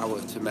him the power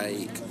to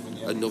make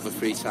another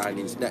 3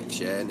 signings next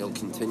year, and he'll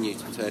continue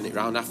to turn it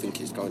around. I think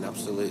it's going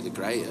absolutely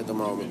great at the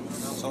moment.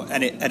 So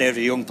any of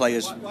the young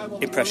players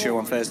impress you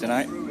on Thursday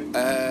night?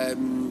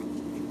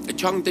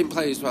 Chong didn't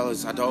play as well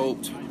as I'd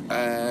hoped,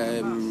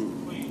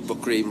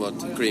 but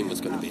Greenwood's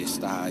going to be a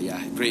star.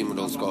 Yeah, Greenwood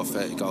will score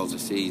 30 goals a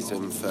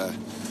season for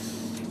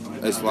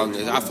as long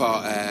as... I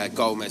thought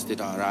Gomez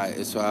did all right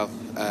as well.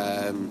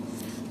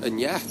 And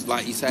yeah,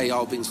 like you say,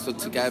 all been stood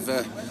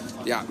together.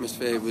 The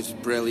atmosphere was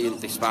brilliant,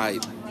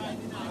 despite,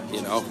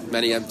 you know,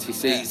 many empty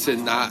seats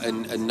and that,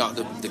 and not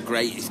the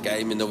greatest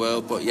game in the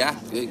world. But yeah,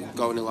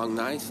 going along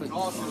nicely.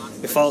 Your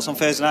thoughts on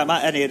Thursday night,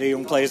 Matt? Any of the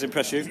young players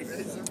impress you?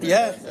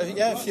 Yeah,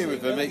 a few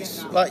of them.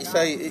 It's like you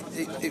say,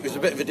 it was a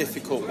bit of a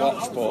difficult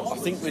watch, but I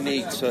think we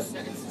need to.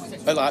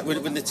 Like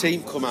when the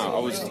team come out,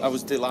 I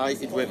was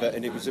delighted with it,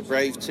 and it was a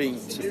brave team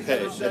to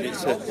pick, and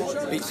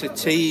it's a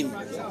team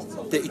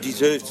that he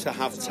deserves to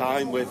have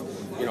time with,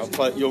 you know,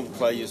 young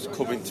players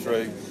coming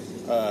through,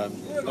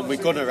 and we're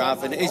going to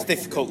have, and it is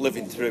difficult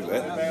living through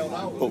it,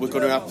 but we're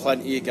going to have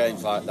plenty of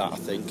games like that, I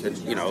think, and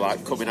you know,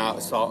 like coming out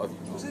of sort of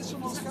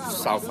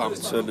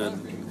Southampton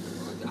and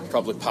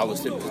probably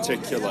Palace in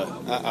particular.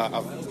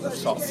 I'm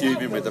sort of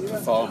fuming with the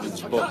performance,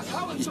 but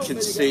you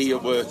can see a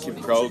work in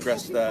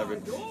progress there.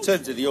 And in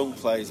terms of the young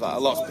players, like a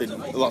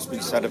lot's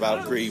been said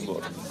about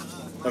Greenwood,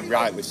 and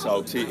rightly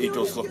so. He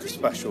does look a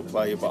special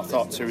player, but I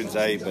thought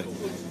Tuanzebe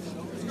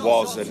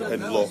was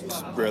and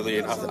looked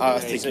brilliant. I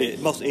think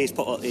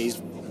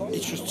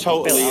he's just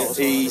totally at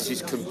ease.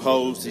 He's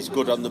composed. He's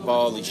good on the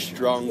ball. He's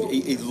strong.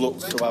 He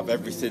looks to have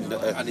everything.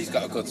 And he's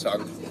got a good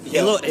song.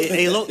 He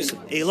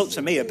looks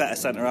to me a better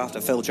centre half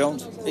than Phil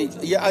Jones.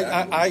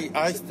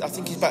 I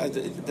think he's better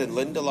than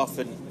Lindelof,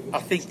 and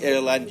I think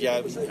he'll end. Yeah,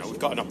 you know, we've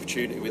got an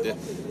opportunity with the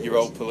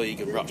Europa League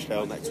and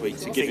Rochdale next week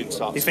to give him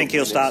something. You think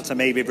he'll start to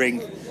maybe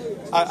bring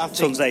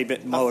Tuanzebe a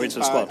bit more into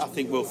the squad? I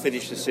think we'll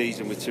finish the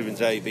season with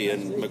Tuanzebe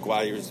and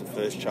Maguire as the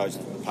first choice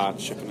of the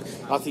partnership, and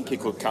I think he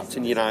could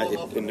captain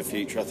United in the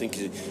future. I think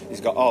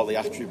he's got all the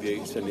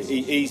attributes, and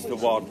he's the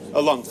one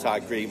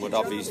alongside Greenwood,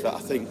 obviously, that I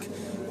think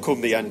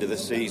come the end of the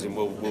season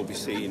we'll be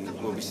seeing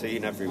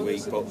every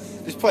week. But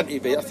there's plenty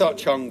of it. I thought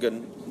Chong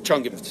in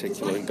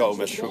particular and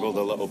Gomez struggled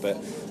a little bit.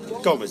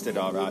 Gomez did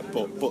all right,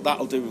 but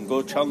that'll do him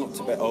good. Chong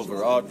looked a bit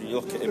overawed. You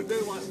look at him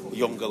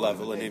younger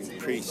level and in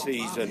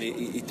pre-season,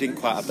 he didn't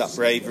quite have that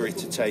bravery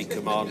to take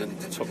him on, and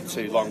took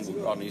too long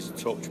on his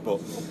touch,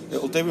 but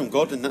it'll do him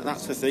good, and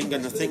that's the thing.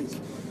 And I think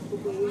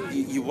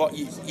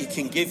you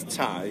can give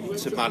time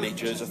to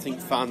managers. I think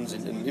fans,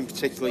 and in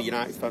particular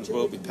United fans,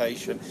 will be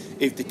patient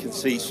if they can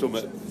see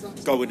something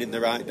going in the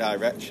right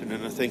direction.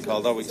 And I think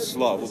although it's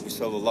slow, we'll be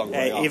still a long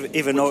way off.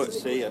 Even though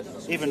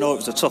it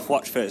was a tough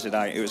watch Thursday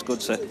night, it was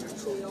good to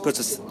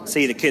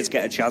see the kids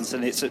get a chance,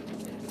 and you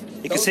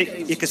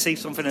can see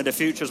something in the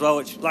future as well.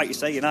 Which, like you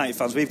say, United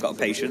fans, we've got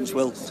patience.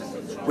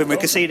 When we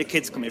can see the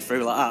kids coming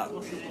through like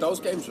that.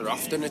 Those games are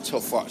often a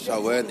tough watch,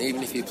 though, weren't they?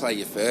 Even if you play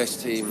your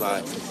first team,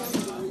 like.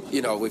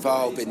 You know, we've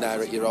all been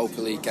there at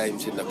Europa League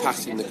games in the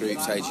past in the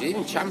group stage.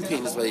 Even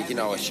Champions League, you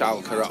know, a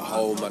Schalke at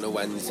home on a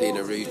Wednesday in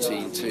a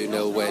routine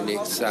 2-0 win.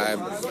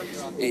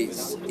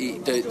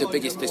 The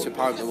biggest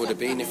disappointment would have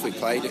been if we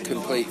played a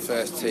complete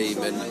first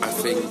team. And I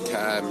think,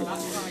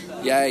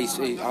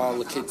 all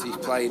the kids he's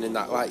playing and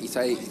that, like you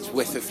say, it's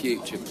with a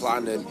future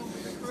plan. And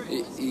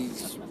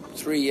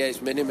 3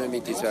 years minimum he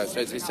deserves.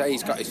 As I say,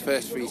 he's got his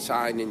first 3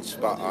 signings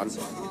spot on.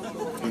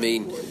 I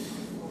mean,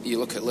 you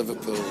look at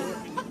Liverpool,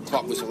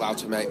 Klopp was allowed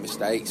to make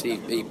mistakes.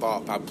 He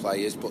bought bad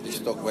players, but they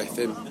stuck with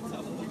him.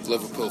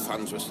 Liverpool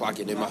fans were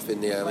slagging him off in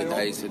the early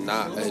days and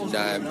that,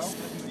 and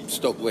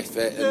stuck with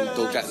it, and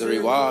they'll get the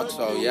reward.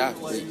 So yeah,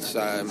 it's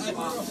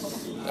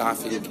I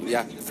think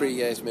 3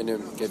 years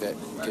minimum. Give him.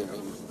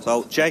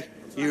 So Jay,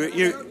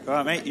 you all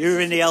right, mate? You were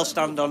in the L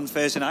stand on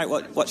Thursday night.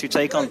 What's your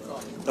take on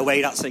the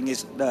way that thing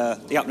is the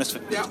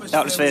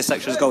atmosphere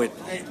section is going?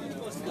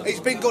 It's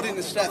been good in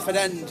the Stretford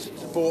end,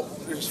 but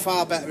it was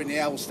far better in the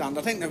L stand.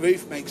 I think the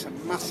roof makes a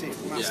massive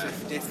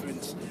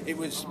difference. It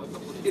was,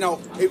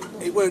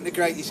 it weren't the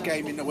greatest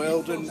game in the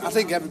world, and I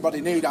think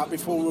everybody knew that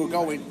before we were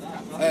going.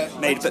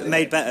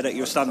 Made better that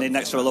you were standing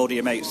next to a load of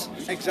your mates.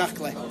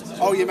 Exactly.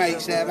 All your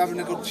mates there, having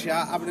a good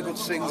chat, having a good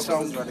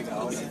sing-song.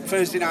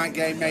 Thursday night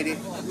game made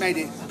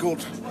it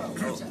good.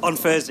 On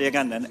Thursday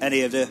again then,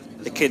 any of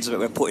the kids that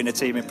were put in the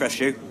team impress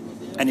you?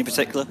 Any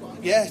particular?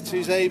 Yeah,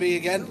 Tuzabe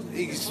again.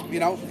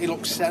 He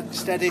looks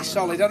steady,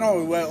 solid. I know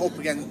we weren't up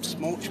against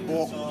much,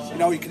 but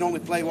you can only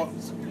play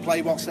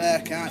what's there,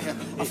 can't you?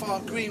 I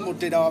thought Greenwood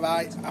did all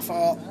right. I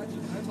thought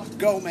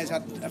Gomez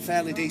had a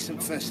fairly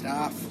decent first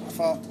half. I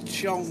thought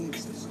Chong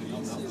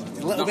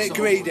a little bit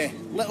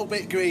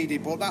greedy,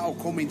 but that'll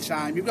come in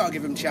time. You've got to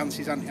give him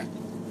chances, haven't you?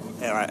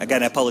 Yeah, right.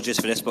 Again, apologies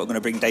for this, but I'm going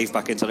to bring Dave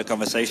back into the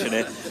conversation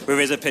here with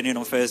his opinion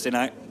on Thursday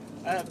night.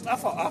 I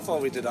thought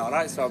we did all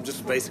right, so I'm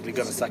just basically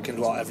going to second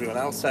what everyone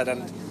else said,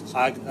 and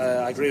I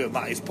agree with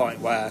Matty's point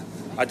where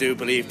I do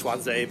believe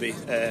Tuanzebe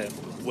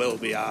will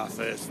be our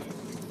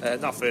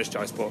not first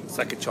choice, but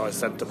second choice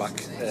centre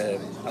back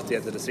at the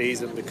end of the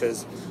season,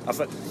 because I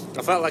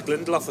felt like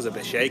Lindelof was a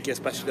bit shaky,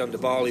 especially on the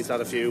ball. He's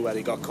had a few where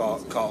he got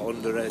caught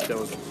under it.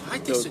 I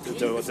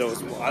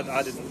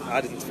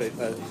didn't think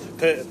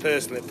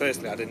personally.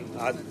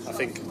 I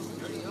think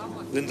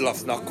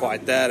Lindelof's not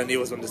quite there, and he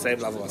was on the same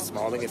level as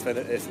Smalling, if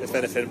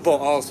anything. But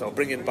also,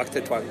 bringing back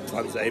to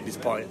Tuanzebe's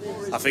point,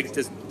 I think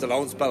the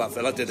loan spell at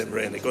Villa did him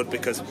really good,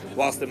 because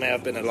whilst they may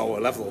have been a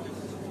lower level,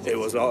 it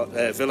was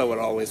Villa were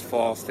always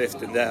 4th,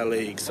 5th in their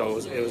league, so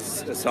it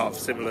was a sort of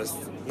similar,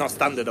 not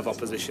standard of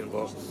opposition,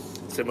 but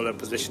similar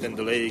position in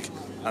the league,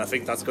 and I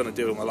think that's going to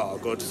do him a lot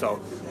of good. So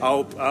I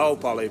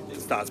hope Ollie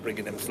starts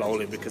bringing him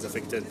slowly, because I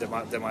think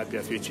there might be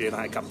a future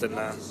United captain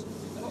there.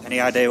 Any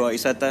idea what he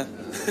said there?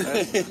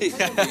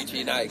 Future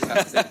United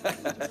captain.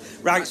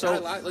 Right, so I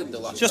like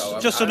Lindelof.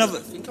 Just another.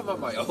 I think I'm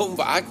on my own,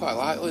 but I quite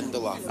like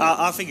Lindelof.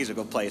 I think he's a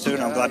good player too,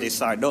 and I'm glad he's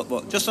signed up.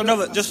 But just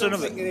another. I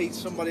think you need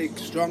somebody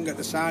strong at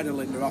the side of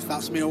Lindelof.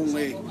 That's my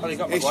only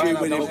issue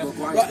with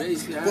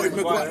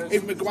him. But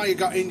if Maguire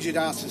got injured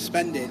or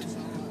suspended,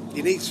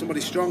 you need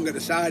somebody strong at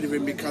the side of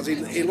him, because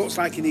he looks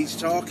like he needs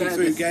talking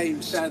through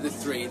games. They're the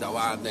 3 though,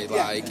 aren't they?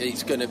 Like,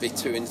 he's going to be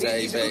Tuanzebe.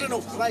 He's a good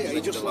enough player. He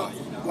just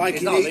like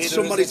he needs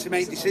somebody to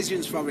make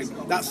decisions for him.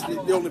 That's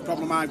the only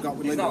problem I've got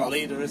with Lindelof. He's not a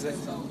leader, is he?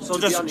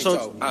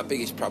 So our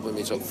biggest problem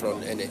is up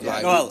front, innit?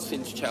 Like,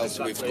 since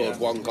Chelsea, we've scored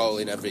 1 goal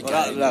in every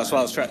game. That's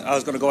what I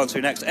was going to go on to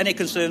next. Any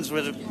concerns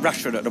with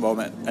Rashford at the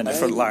moment and the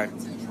front line?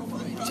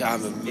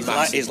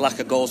 His lack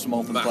of goals from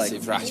open play.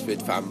 Massive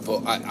Rashford fan,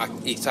 but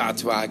it's hard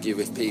to argue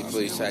with people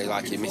who say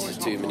like he misses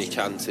too many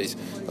chances.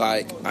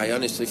 Like, I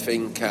honestly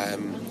think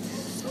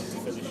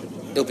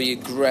he'll be a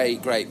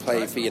great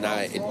player for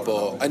United,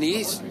 and he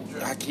is.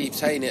 I keep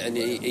saying it, and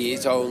he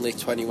is only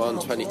 21,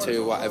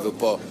 22, whatever,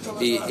 but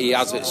he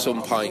has at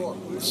some point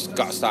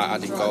got to start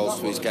adding goals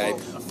to his game.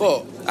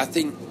 But I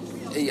think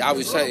I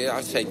was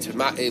saying to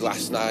Matty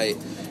last night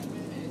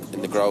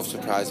in the Grove,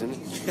 surprisingly,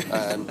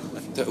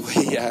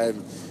 that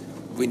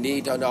we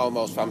need an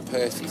almost Van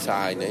Persie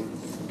signing,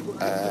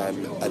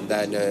 and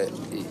then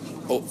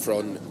up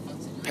front,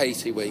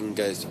 pacey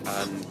wingers,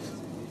 and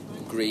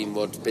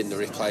Greenwood been the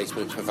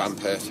replacement for Van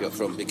Persie up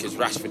front, because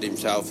Rashford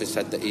himself has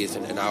said that he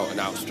isn't an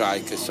out-and-out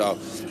striker, so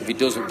if he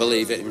doesn't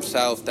believe it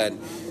himself, then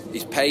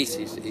his pace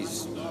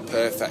is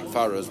perfect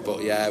for us.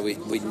 But yeah, we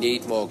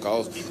need more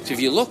goals. So if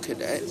you look at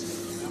it,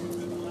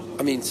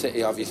 I mean,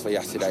 City obviously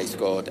yesterday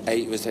scored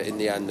 8, was it in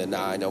the end, or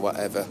 9 or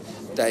whatever.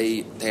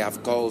 They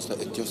have goals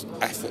that are just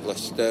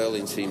effortless.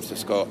 Sterling seems to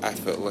score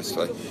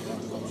effortlessly.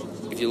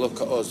 If you look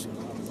at us,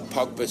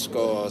 Pogba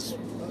scores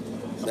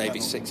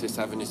maybe 6 or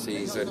 7 a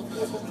season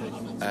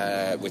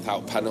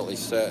without penalties,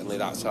 certainly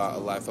that sort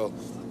of level.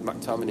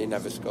 McTominay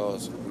never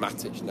scores,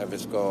 Matic never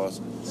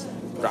scores,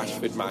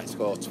 Rashford might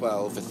score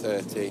 12 or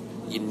 30.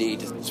 You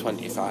need a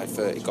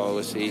 25-30 goal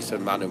a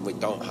season, man, and we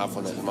don't have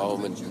one at the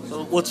moment.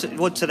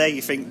 Would today,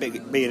 you think,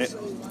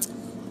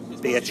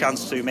 be a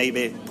chance to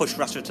maybe push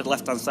Rashford to the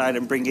left-hand side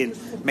and bring in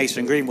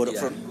Mason Greenwood up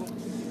front?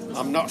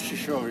 I'm not so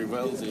sure he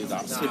will do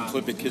that,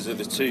 simply because of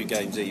the 2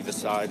 games either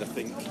side. I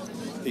think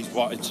he's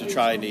wanted to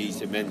try and ease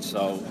him in,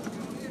 so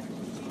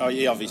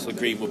obviously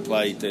Greenwood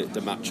played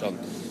the match on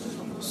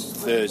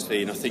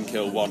Thursday, and I think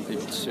he'll want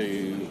him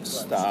to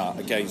start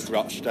against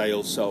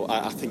Rochdale, so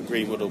I think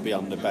Greenwood will be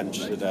on the bench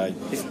today.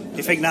 Do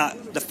you think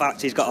that the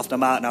fact he's got off the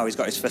mark now, he's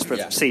got his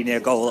first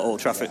senior goal at Old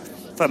Trafford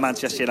for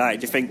Manchester United.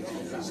 Do you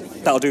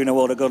think that'll do him a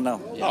world of good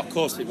now? Oh, of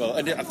course it will.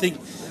 And I think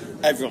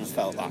everyone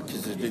felt that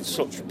because there's been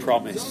such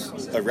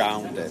promise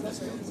around it,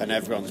 and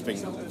everyone's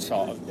been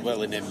sort of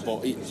willing him.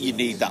 But you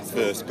need that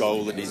first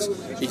goal, and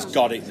he's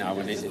got it now.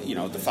 And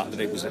the fact that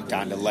it was a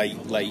kind of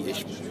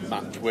late-ish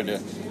match winner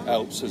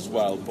helps as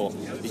well. But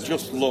he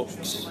just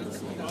looks.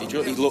 He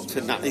looks,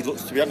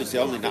 to be honest, the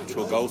only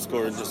natural goal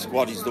scorer in the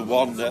squad. He's the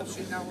one that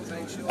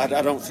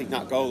I don't think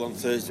that goal on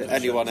Thursday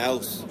anyone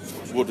else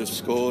would have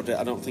scored it.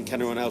 I don't think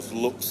anyone else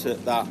looks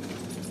at that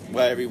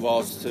where he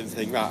was to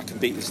think, right, I can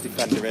beat this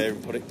defender here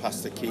and put it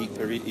past the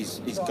keeper. He's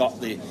got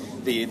the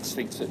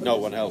instincts that no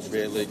one else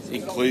really,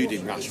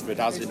 including Rashford,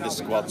 has in the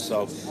squad.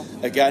 So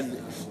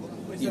again,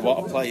 you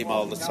want to play him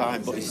all the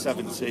time, but he's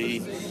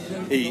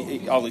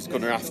 17. Ollie's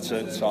going to have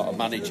to sort of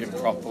manage him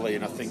properly,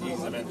 and I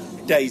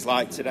think days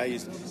like today,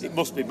 it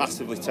must be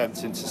massively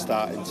tempting to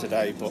start him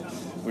today, but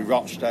with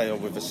Rochdale,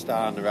 with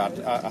Astana,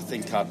 I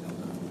think I'd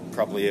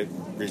probably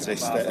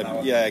resist it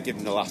and give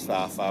him the last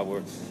half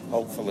hour,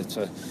 hopefully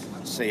to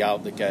see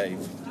out the game.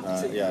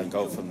 And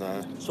go from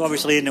there. So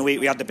obviously in the week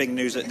we had the big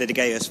news that De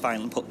Gea's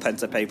finally put pen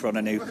to paper on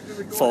a new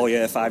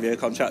 5-year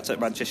contract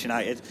at Manchester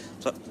United.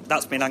 So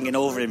that's been hanging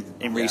over him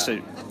in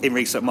recent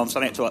months,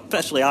 hasn't it?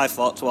 Especially I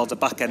thought towards the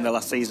back end of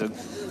last season.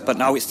 But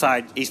now he's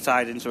tied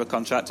into a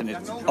contract and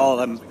all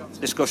them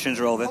discussions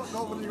are over.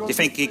 Do you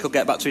think he could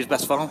get back to his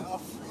best form?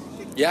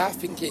 Yeah, I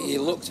think he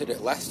looked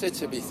at Leicester,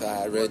 to be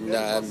fair, and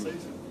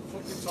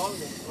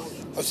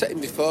I was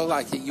saying before,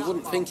 you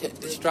wouldn't think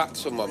it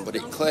distracts someone, but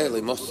it clearly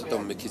must have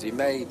done, because he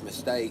made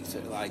mistakes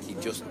that he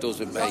just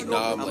doesn't make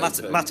normally.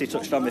 Matty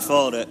touched on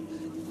before that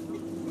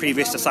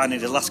previous to signing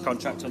his last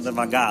contract under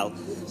Van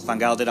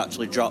Gaal did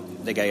actually drop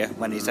De Gea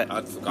when he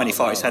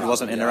thought his head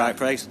wasn't in the right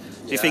place.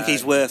 Do you think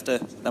he's worth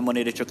the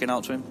money they're chucking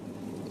out to him?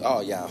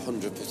 Oh yeah,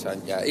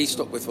 100%. Yeah, he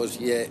stuck with us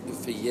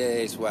for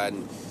years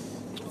when,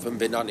 if I'm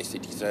being honest, he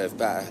deserved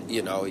better.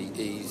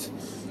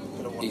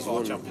 He's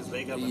won Champions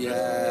League.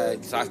 Yeah,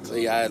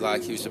 exactly. Yeah,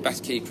 he was the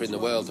best keeper in the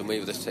world, and we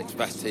were the 6th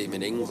best team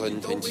in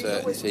England in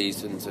certain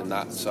seasons and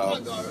that. So,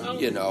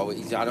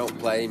 I don't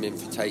blame him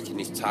for taking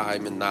his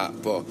time and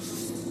that. But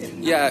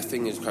yeah,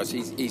 fingers crossed.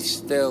 He's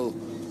still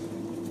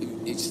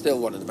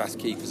one of the best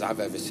keepers I've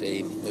ever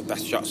seen. The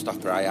best shot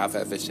stopper I have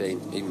ever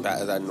seen. Even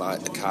better than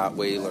the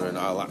cartwheeler and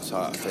all that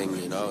sort of thing.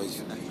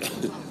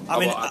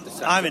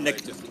 I'm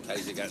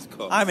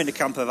in the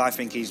camp of I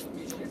think he's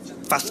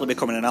fastly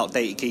becoming an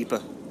outdated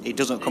keeper. He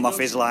doesn't come off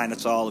his line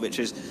at all, which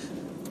is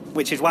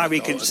why we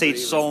concede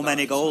so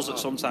many goals at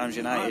sometimes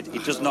United. He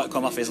does not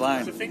come off his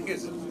line. Do you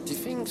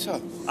think so?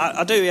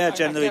 I do, yeah,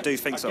 generally do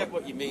think so. I get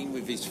what you mean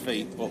with his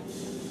feet, but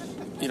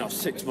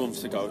 6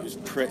 months ago it was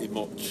pretty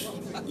much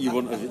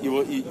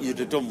you'd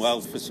have done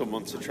well for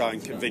someone to try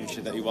and convince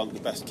you that he wasn't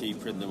the best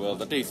keeper in the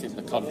world. I do think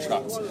the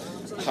contract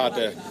had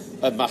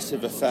a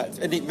massive effect,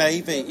 and it may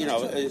be,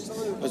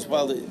 as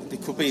well. There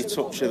could be a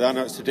touch of that. I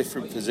know it's a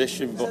different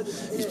position, but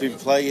he's been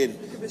playing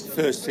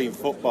first team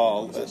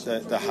football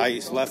at the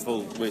highest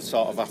level with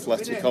sort of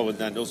Atletico and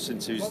then us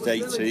since he was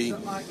 18,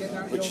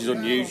 which is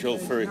unusual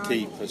for a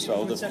keeper.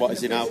 So what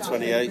is he now,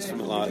 28,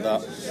 something like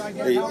that.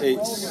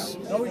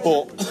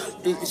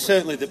 It's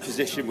certainly the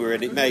position we're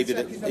in. It may be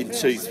that in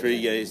 2-3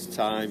 years'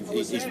 time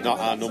he's not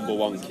our number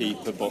one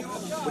keeper, but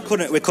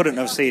we couldn't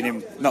have seen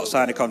him not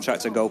sign a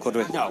contract and go, could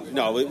we?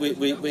 No,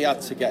 we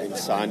had to get him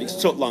signed. It's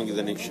took longer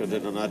than it should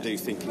have, and I do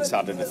think it's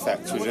had an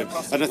effect with him.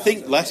 And I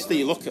think Leicester,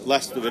 you look at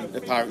Leicester, and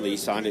apparently he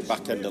signed it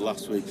back end of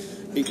last week.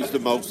 It was the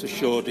most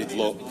assured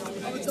look.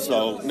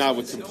 So now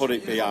we can put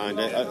it behind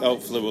it.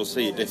 Hopefully we'll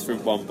see a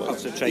different one,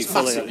 but it's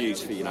massive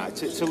news for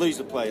United to lose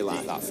a player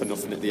like that for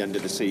nothing at the end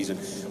of the season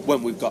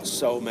when we've got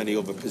so many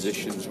other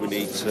positions we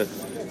need to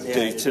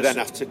do, to then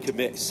have to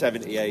commit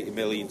 70-80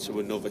 million to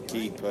another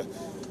keeper.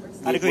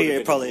 I'd agree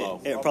it'd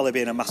probably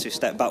be in a massive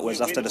step backwards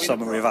after the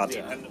summer we've had.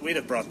 And we'd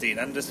have brought Dean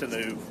Henderson,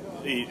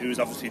 who's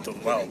obviously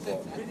done well,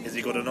 but is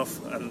he good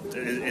enough? And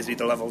is he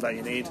the level that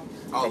you need?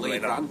 Probably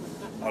not.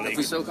 Have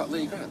we still got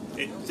Lee Grant?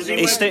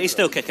 He's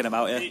still kicking him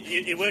out, yeah.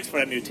 He works for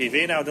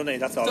MUTV now, doesn't he?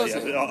 That's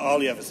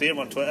all you ever see him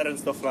on Twitter and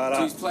stuff like that.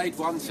 So he's played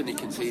once and he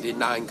conceded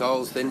 9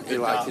 goals, didn't he?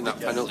 In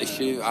that penalty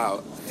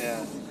shootout.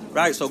 Yeah.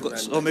 Right, so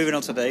moving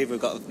on to Dave, we've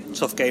got a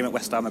tough game at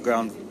West Ham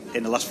ground.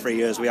 In the last 3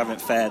 years, we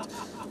haven't fared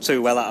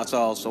too well at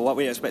all. So what are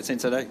we expecting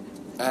today?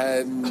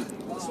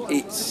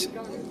 It's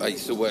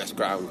the worst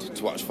ground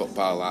to watch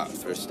football at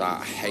for a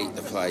start. I hate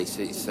the place.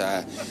 It's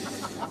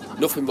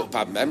nothing but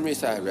bad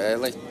memories there,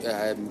 really.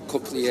 A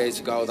couple of years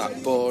ago,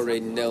 that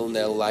boring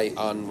 0-0 late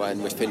on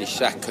when we finished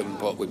second,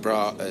 but we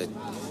brought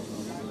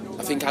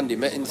I think Andy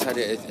Mitten said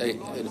it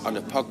on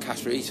a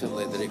podcast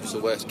recently that it was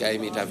the worst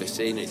game he'd ever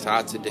seen. It's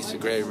hard to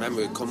disagree.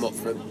 Remember, we'd come up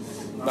from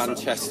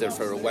Manchester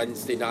for a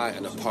Wednesday night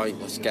and a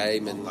pointless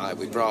game, and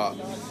we brought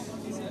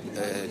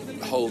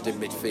holding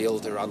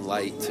midfielder on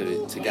late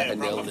to get a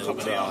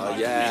 0-0 draw.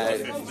 Yeah,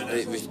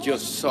 it was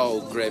just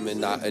so grim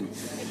and that, and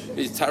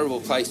it's a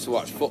terrible place to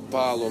watch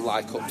football,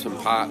 unlike Upton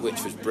Park,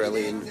 which was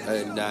brilliant.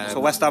 And so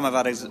West Ham have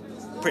had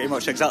pretty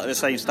much exactly the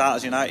same start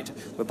as United.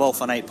 We're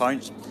both on 8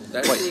 points.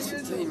 They're a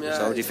decent team, yeah.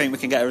 So do you think we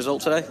can get a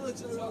result today?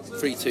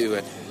 3-2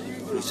 win.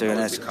 3-2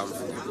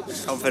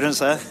 win. Confidence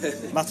there.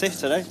 Matty,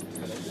 today?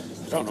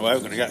 I don't know where we're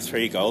going to get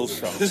 3 goals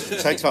from. It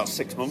takes about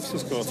 6 months to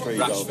score 3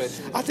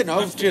 goals. I don't know.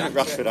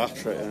 Rashford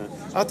hat-trick.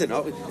 I don't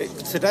know.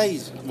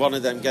 Today's one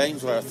of them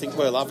games where I think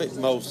we'll have it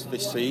most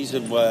this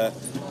season, where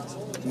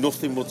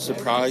nothing would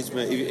surprise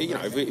me. You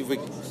know,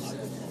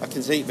 I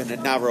can see it being a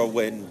narrow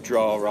win,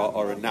 draw,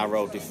 or a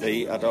narrow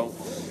defeat.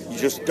 You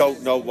just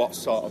don't know what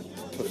sort of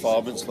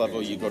performance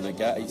level you're going to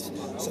get. It's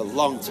a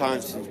long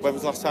time since. When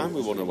was the last time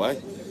we won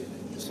away?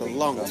 It's a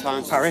long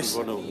time Paris.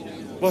 since we won away.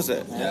 Was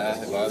it?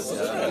 Yeah, it was.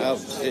 Yeah.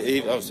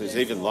 It's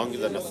even longer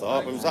than I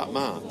thought. When was that,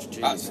 March?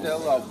 Jeez. That's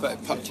still but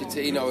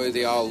Pochettino, who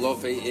they all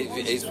love,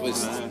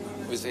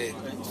 was it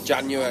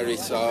January?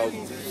 So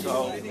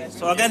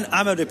again,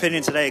 I'm of the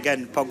opinion today.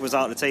 Again, Pogba's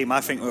out of the team.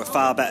 I think we're a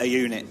far better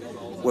unit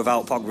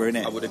without Pogba in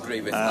it. I would agree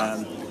with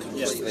that.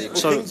 Well,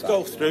 things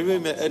go through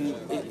him, and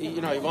he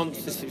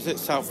wants this. He was at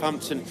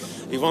Southampton.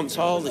 He wants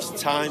all this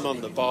time on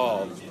the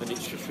ball, and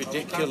it's just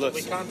ridiculous.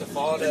 We can't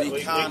afford it.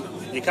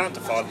 You can't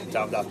afford to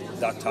have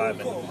that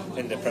time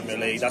in the Premier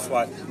League. That's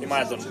why he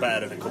might have done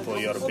better in a couple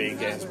of European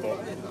games, but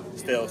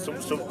still,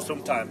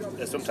 sometimes I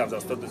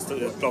was stood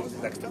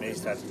next to me. He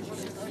said,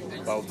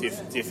 "Well, do you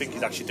think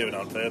he's actually doing it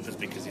on purpose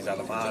because he's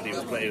Alamad?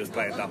 He was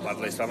playing that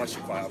badly." So I'm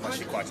actually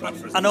quite glad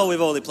for him. I know we've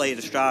only played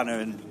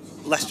Astrana and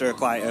Leicester are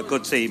quite a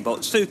good team,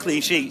 but 2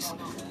 clean sheets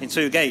in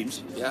 2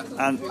 games. Yeah.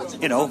 And,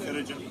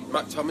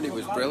 McTominay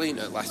was brilliant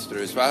at Leicester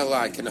as well,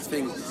 and I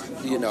think,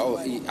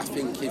 I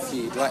think if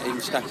you let him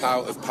step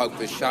out of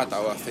Pogba's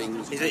shadow, I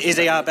think... Is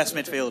he our best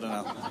midfielder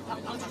now?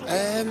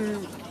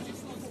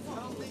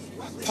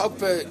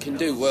 Pogba can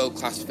do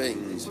world-class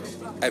things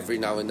every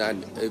now and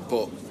then,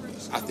 but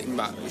I think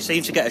We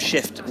seem to get a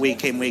shift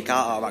week in, week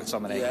out out of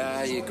McTominay. Yeah,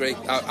 I agree.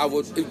 I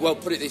would,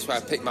 put it this way,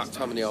 I'd pick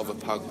McTominay over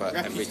Pogba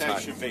every time.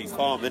 Reputation beats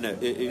form,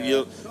 innit? If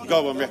you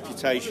go on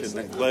reputation,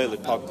 then clearly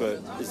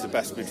Pogba is the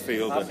best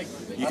midfielder.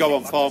 You go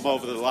on form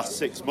over the last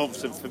 6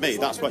 months, and for me,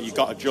 that's what you've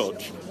got to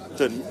judge.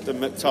 Then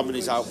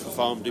McTominay's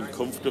outperformed him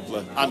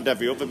comfortably, and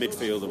every other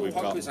midfielder we've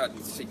got. Pogba's had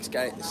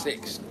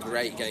 6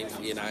 great games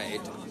for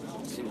United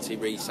since he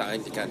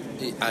re-signed again,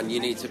 and you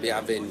need to be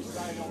having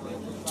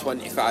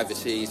 25 a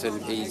season.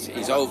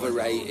 He's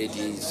overrated.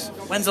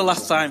 When's the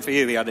last time for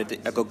you he had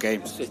a good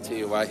game?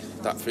 City away,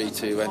 that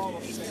 3-2 win.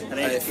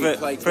 And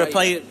for a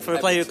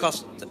player who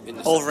cost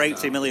over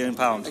 £80 million,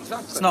 exactly.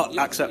 It's not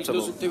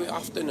acceptable. He doesn't do it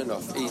often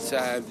enough.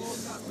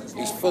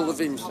 He's full of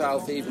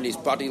himself, even his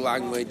body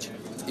language.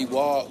 He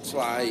walks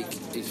like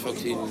he's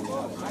fucking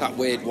that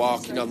weird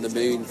walking on the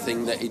moon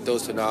thing that he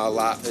does and all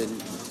that, and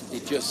he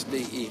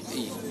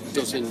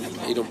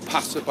don't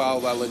pass the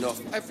ball well enough.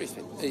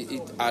 Everything.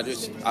 I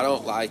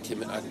don't like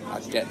him.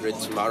 I'd get rid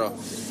tomorrow.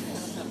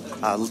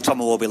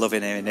 Tomo will be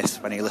loving hearing this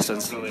when he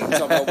listens.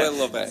 Tomo will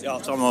love it. Yeah,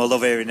 Tomo will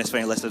love hearing this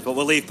when he listens. But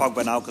we'll leave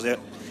Pogba now because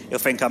he'll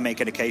think I'm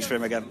making a case for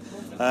him again.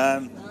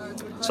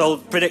 So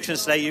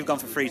predictions today, you've gone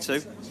for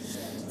 3-2.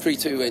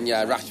 3-2 win,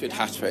 yeah. Rashford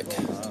hat-trick.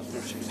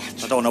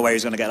 I don't know where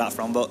he's going to get that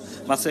from, but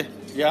Matty?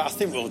 Yeah, I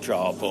think we'll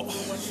draw, but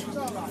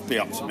be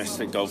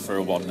optimistic, go for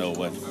a 1-0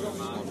 win.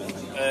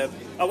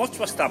 I watched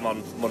West Ham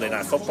on Monday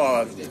Night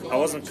Football, and I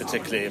wasn't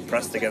particularly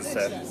impressed against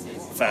a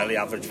fairly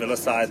average Villa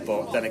side,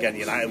 but then again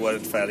United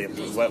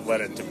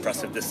weren't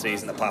impressive this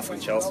season apart from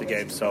the Chelsea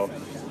game, so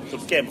the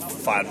game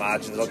fine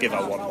margins. I'll give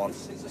out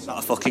 1-1. Not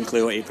a fucking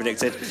clue what he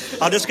predicted.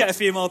 I'll just get a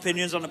few more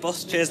opinions on the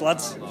bus. Cheers,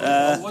 lads.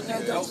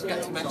 Don't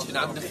forget to mention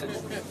Anderson.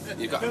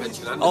 You've got to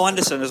mention Anderson. Oh,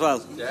 Anderson as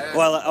well. Yeah.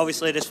 Well,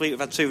 obviously this week we've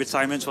had 2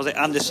 retirements. Was it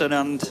Anderson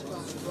and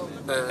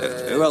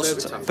who else?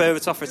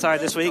 Berbatov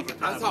retired this week.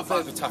 I thought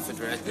Berbatov had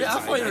retired. Yeah, I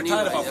thought he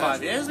retired about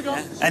 5 years ago.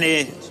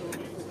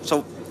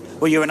 So,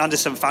 were you an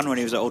Anderson fan when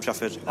he was at Old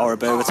Trafford, or a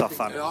Berbatov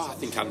fan? I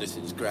think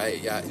Anderson's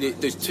great. Yeah,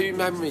 there's 2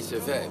 memories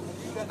of it.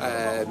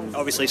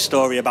 Obviously,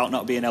 story about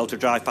not being able to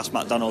drive past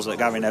McDonald's that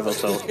Gary Neville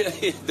told.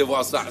 There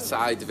was that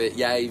side of it.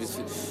 Yeah, he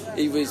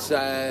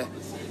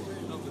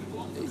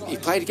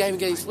played a game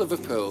against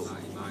Liverpool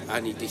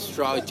and he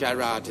destroyed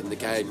Gerrard in the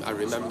game. I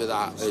remember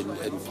that,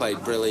 and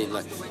played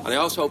brilliantly. And I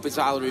also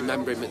bizarrely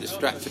remember him at the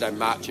Stretford End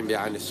marching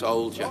behind a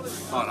soldier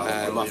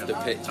off the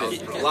pitch.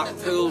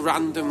 Blackpool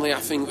randomly,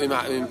 I think we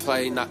might have been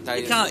playing that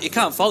day. You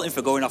can't fault him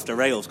for going off the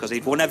rails because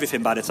he'd won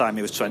everything by the time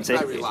he was 20.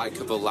 Very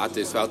likeable lad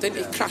as well.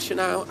 Didn't he crash an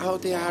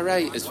Audi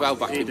R8 as well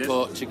back in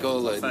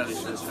Portugal, and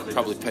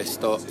probably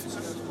pissed up?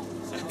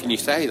 Can you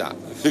say that?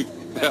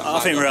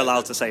 I think we're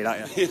allowed to say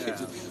that,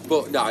 yeah.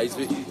 But no, he's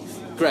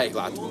great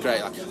lad.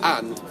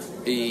 And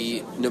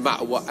no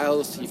matter what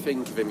else you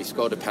think of him, he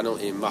scored a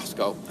penalty in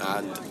Moscow,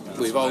 and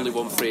we've only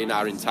won 3 in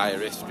our entire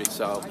history,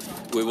 so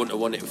we wouldn't have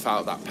won it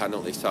without that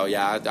penalty. So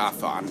yeah, I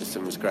thought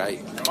Anderson was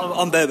great.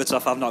 On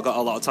Berbatov, I've not got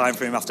a lot of time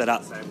for him after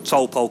that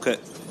toe poke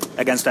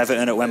against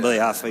Everton at Wembley.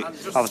 I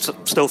was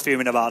still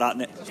fuming about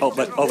that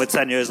over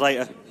 10 years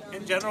later.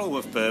 In general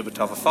with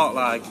Berbatov, I thought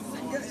like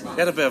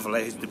had a bit of a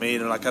lazy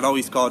demeanour. Like, I know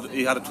he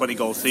had a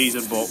 20-goal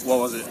season, but what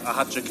was it? A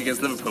hat-trick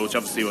against Liverpool, which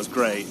obviously was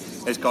great.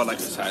 He's got like...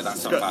 Sorry,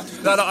 that's not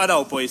bad. No, I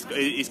know, but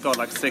he's got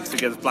like 6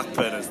 against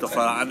Blackburn and stuff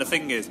like that. And the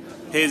thing is,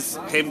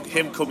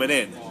 him coming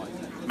in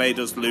made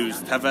us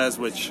lose Tevez,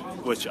 which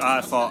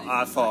I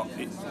thought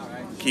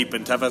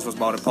keeping Tevez was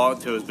more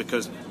important to us,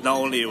 because not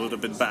only it would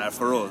have been better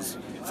for us.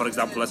 For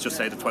example, let's just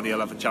say the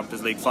 2011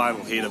 Champions League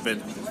final, he'd have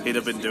been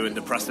doing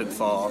the pressing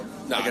for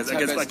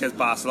against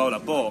Barcelona.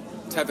 But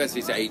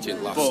Tevez's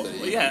agent lost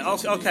it. Yeah,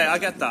 okay, I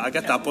get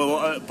that.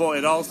 But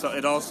it also I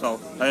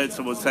heard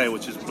someone say,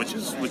 which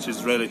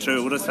is really true.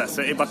 It would have set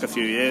City back a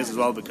few years as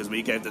well, because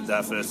we gave them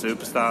their first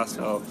superstar.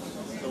 So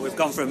we've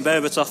gone from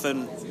Berbatov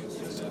and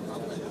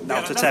now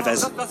to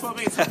Tevez. That's what I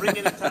mean. So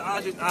bringing in,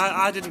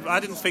 I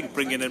didn't think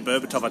bringing in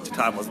Berbatov at the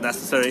time was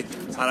necessary,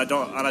 and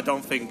I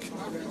don't think.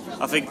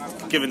 I think,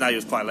 given that he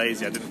was quite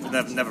lazy, I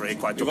never really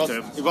quite took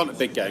to him. He wasn't a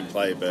big game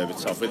player,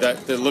 Berbatov. With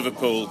the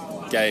Liverpool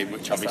game,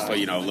 which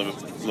obviously,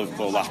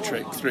 Liverpool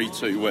hat-trick,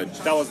 3-2 win.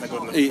 That wasn't a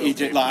good Liverpool he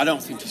did, I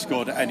don't think he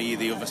scored at any of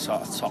the other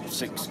sort of top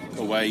 6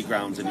 away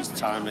grounds in his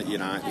time at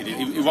United.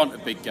 He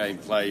wasn't a big game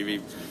player.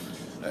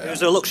 It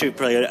was a luxury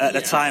player at the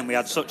time. We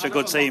had such a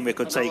good team we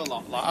could take.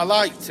 I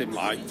liked him,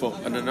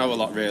 and I know a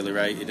lot really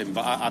rated him,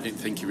 but I didn't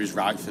think he was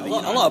right for the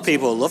United. A lot of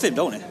people love him,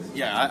 don't they?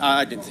 Yeah,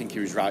 I didn't think he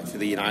was right for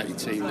the United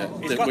team.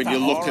 That when you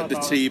look at the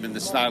team and the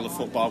style of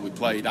football we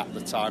played at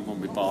the time when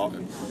we bought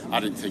him,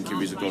 I didn't think he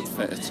was a good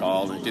fit at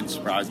all. It didn't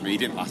surprise me. He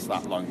didn't last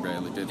that long,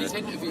 really, did His it?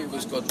 interview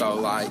was good, though.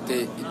 Like,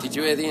 did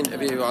you hear the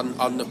interview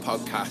on the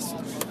podcast?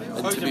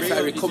 And to be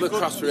fair, he come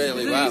across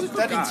really well. He's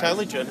dead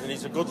intelligent and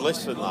he's a good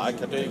listener. I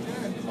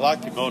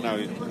like him more now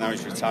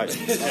he's retired.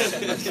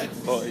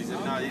 But he's good.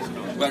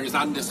 Whereas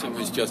Anderson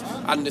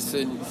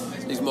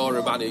is more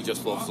a man who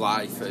just loves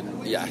life,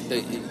 and yeah.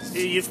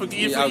 You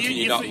forgive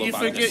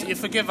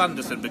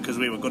Anderson because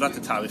we were good at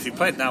the time. If he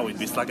played now, we'd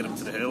be slagging him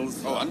to the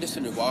hills. Oh,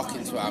 Anderson would walk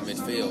into our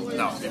midfield.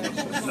 No,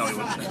 he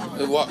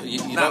wouldn't. What?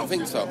 You don't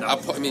think so? No. I'll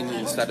put him in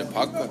instead of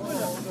Pogba.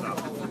 No.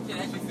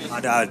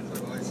 I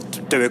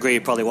do agree,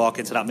 he'd probably walk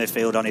into that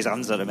midfield on his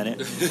hands at a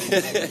minute.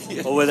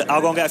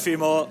 I'll go and get a few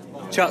more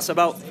chats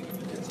about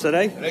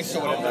today. There's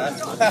someone in there.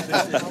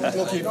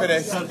 Lucky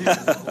finish.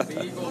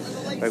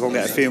 We're going to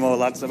get a few more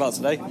lads about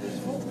today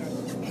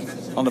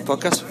on the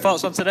podcast.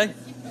 Thoughts on today?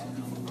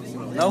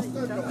 No?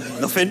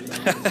 Nothing?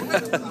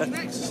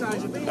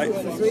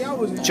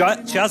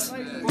 Chaz?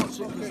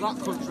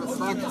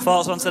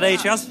 Thoughts on today,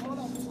 Chaz?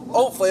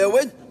 Hopefully a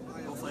win.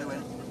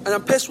 And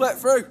I'm piss wet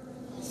through.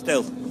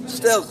 Still.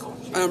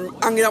 And I'm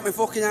hanging out my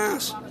fucking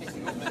ass.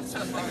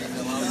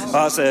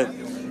 That's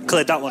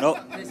cleared that one up.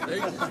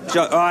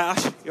 Alright,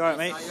 Ash, you alright,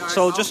 mate?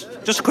 So just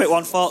a quick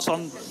one, thoughts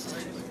on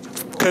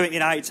current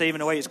United team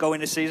and the way it's going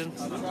this season?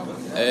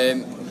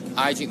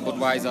 I drink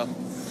Budweiser.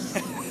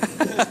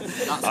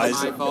 That's my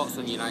thoughts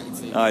on United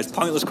team. It's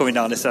pointless coming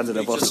down this end of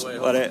the bus.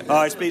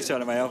 Alright, speak to you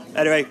on the mail.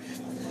 Anyway,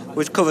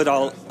 we've covered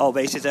all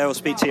bases there. We'll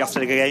speak to you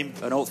after the game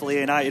and hopefully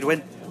United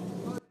win.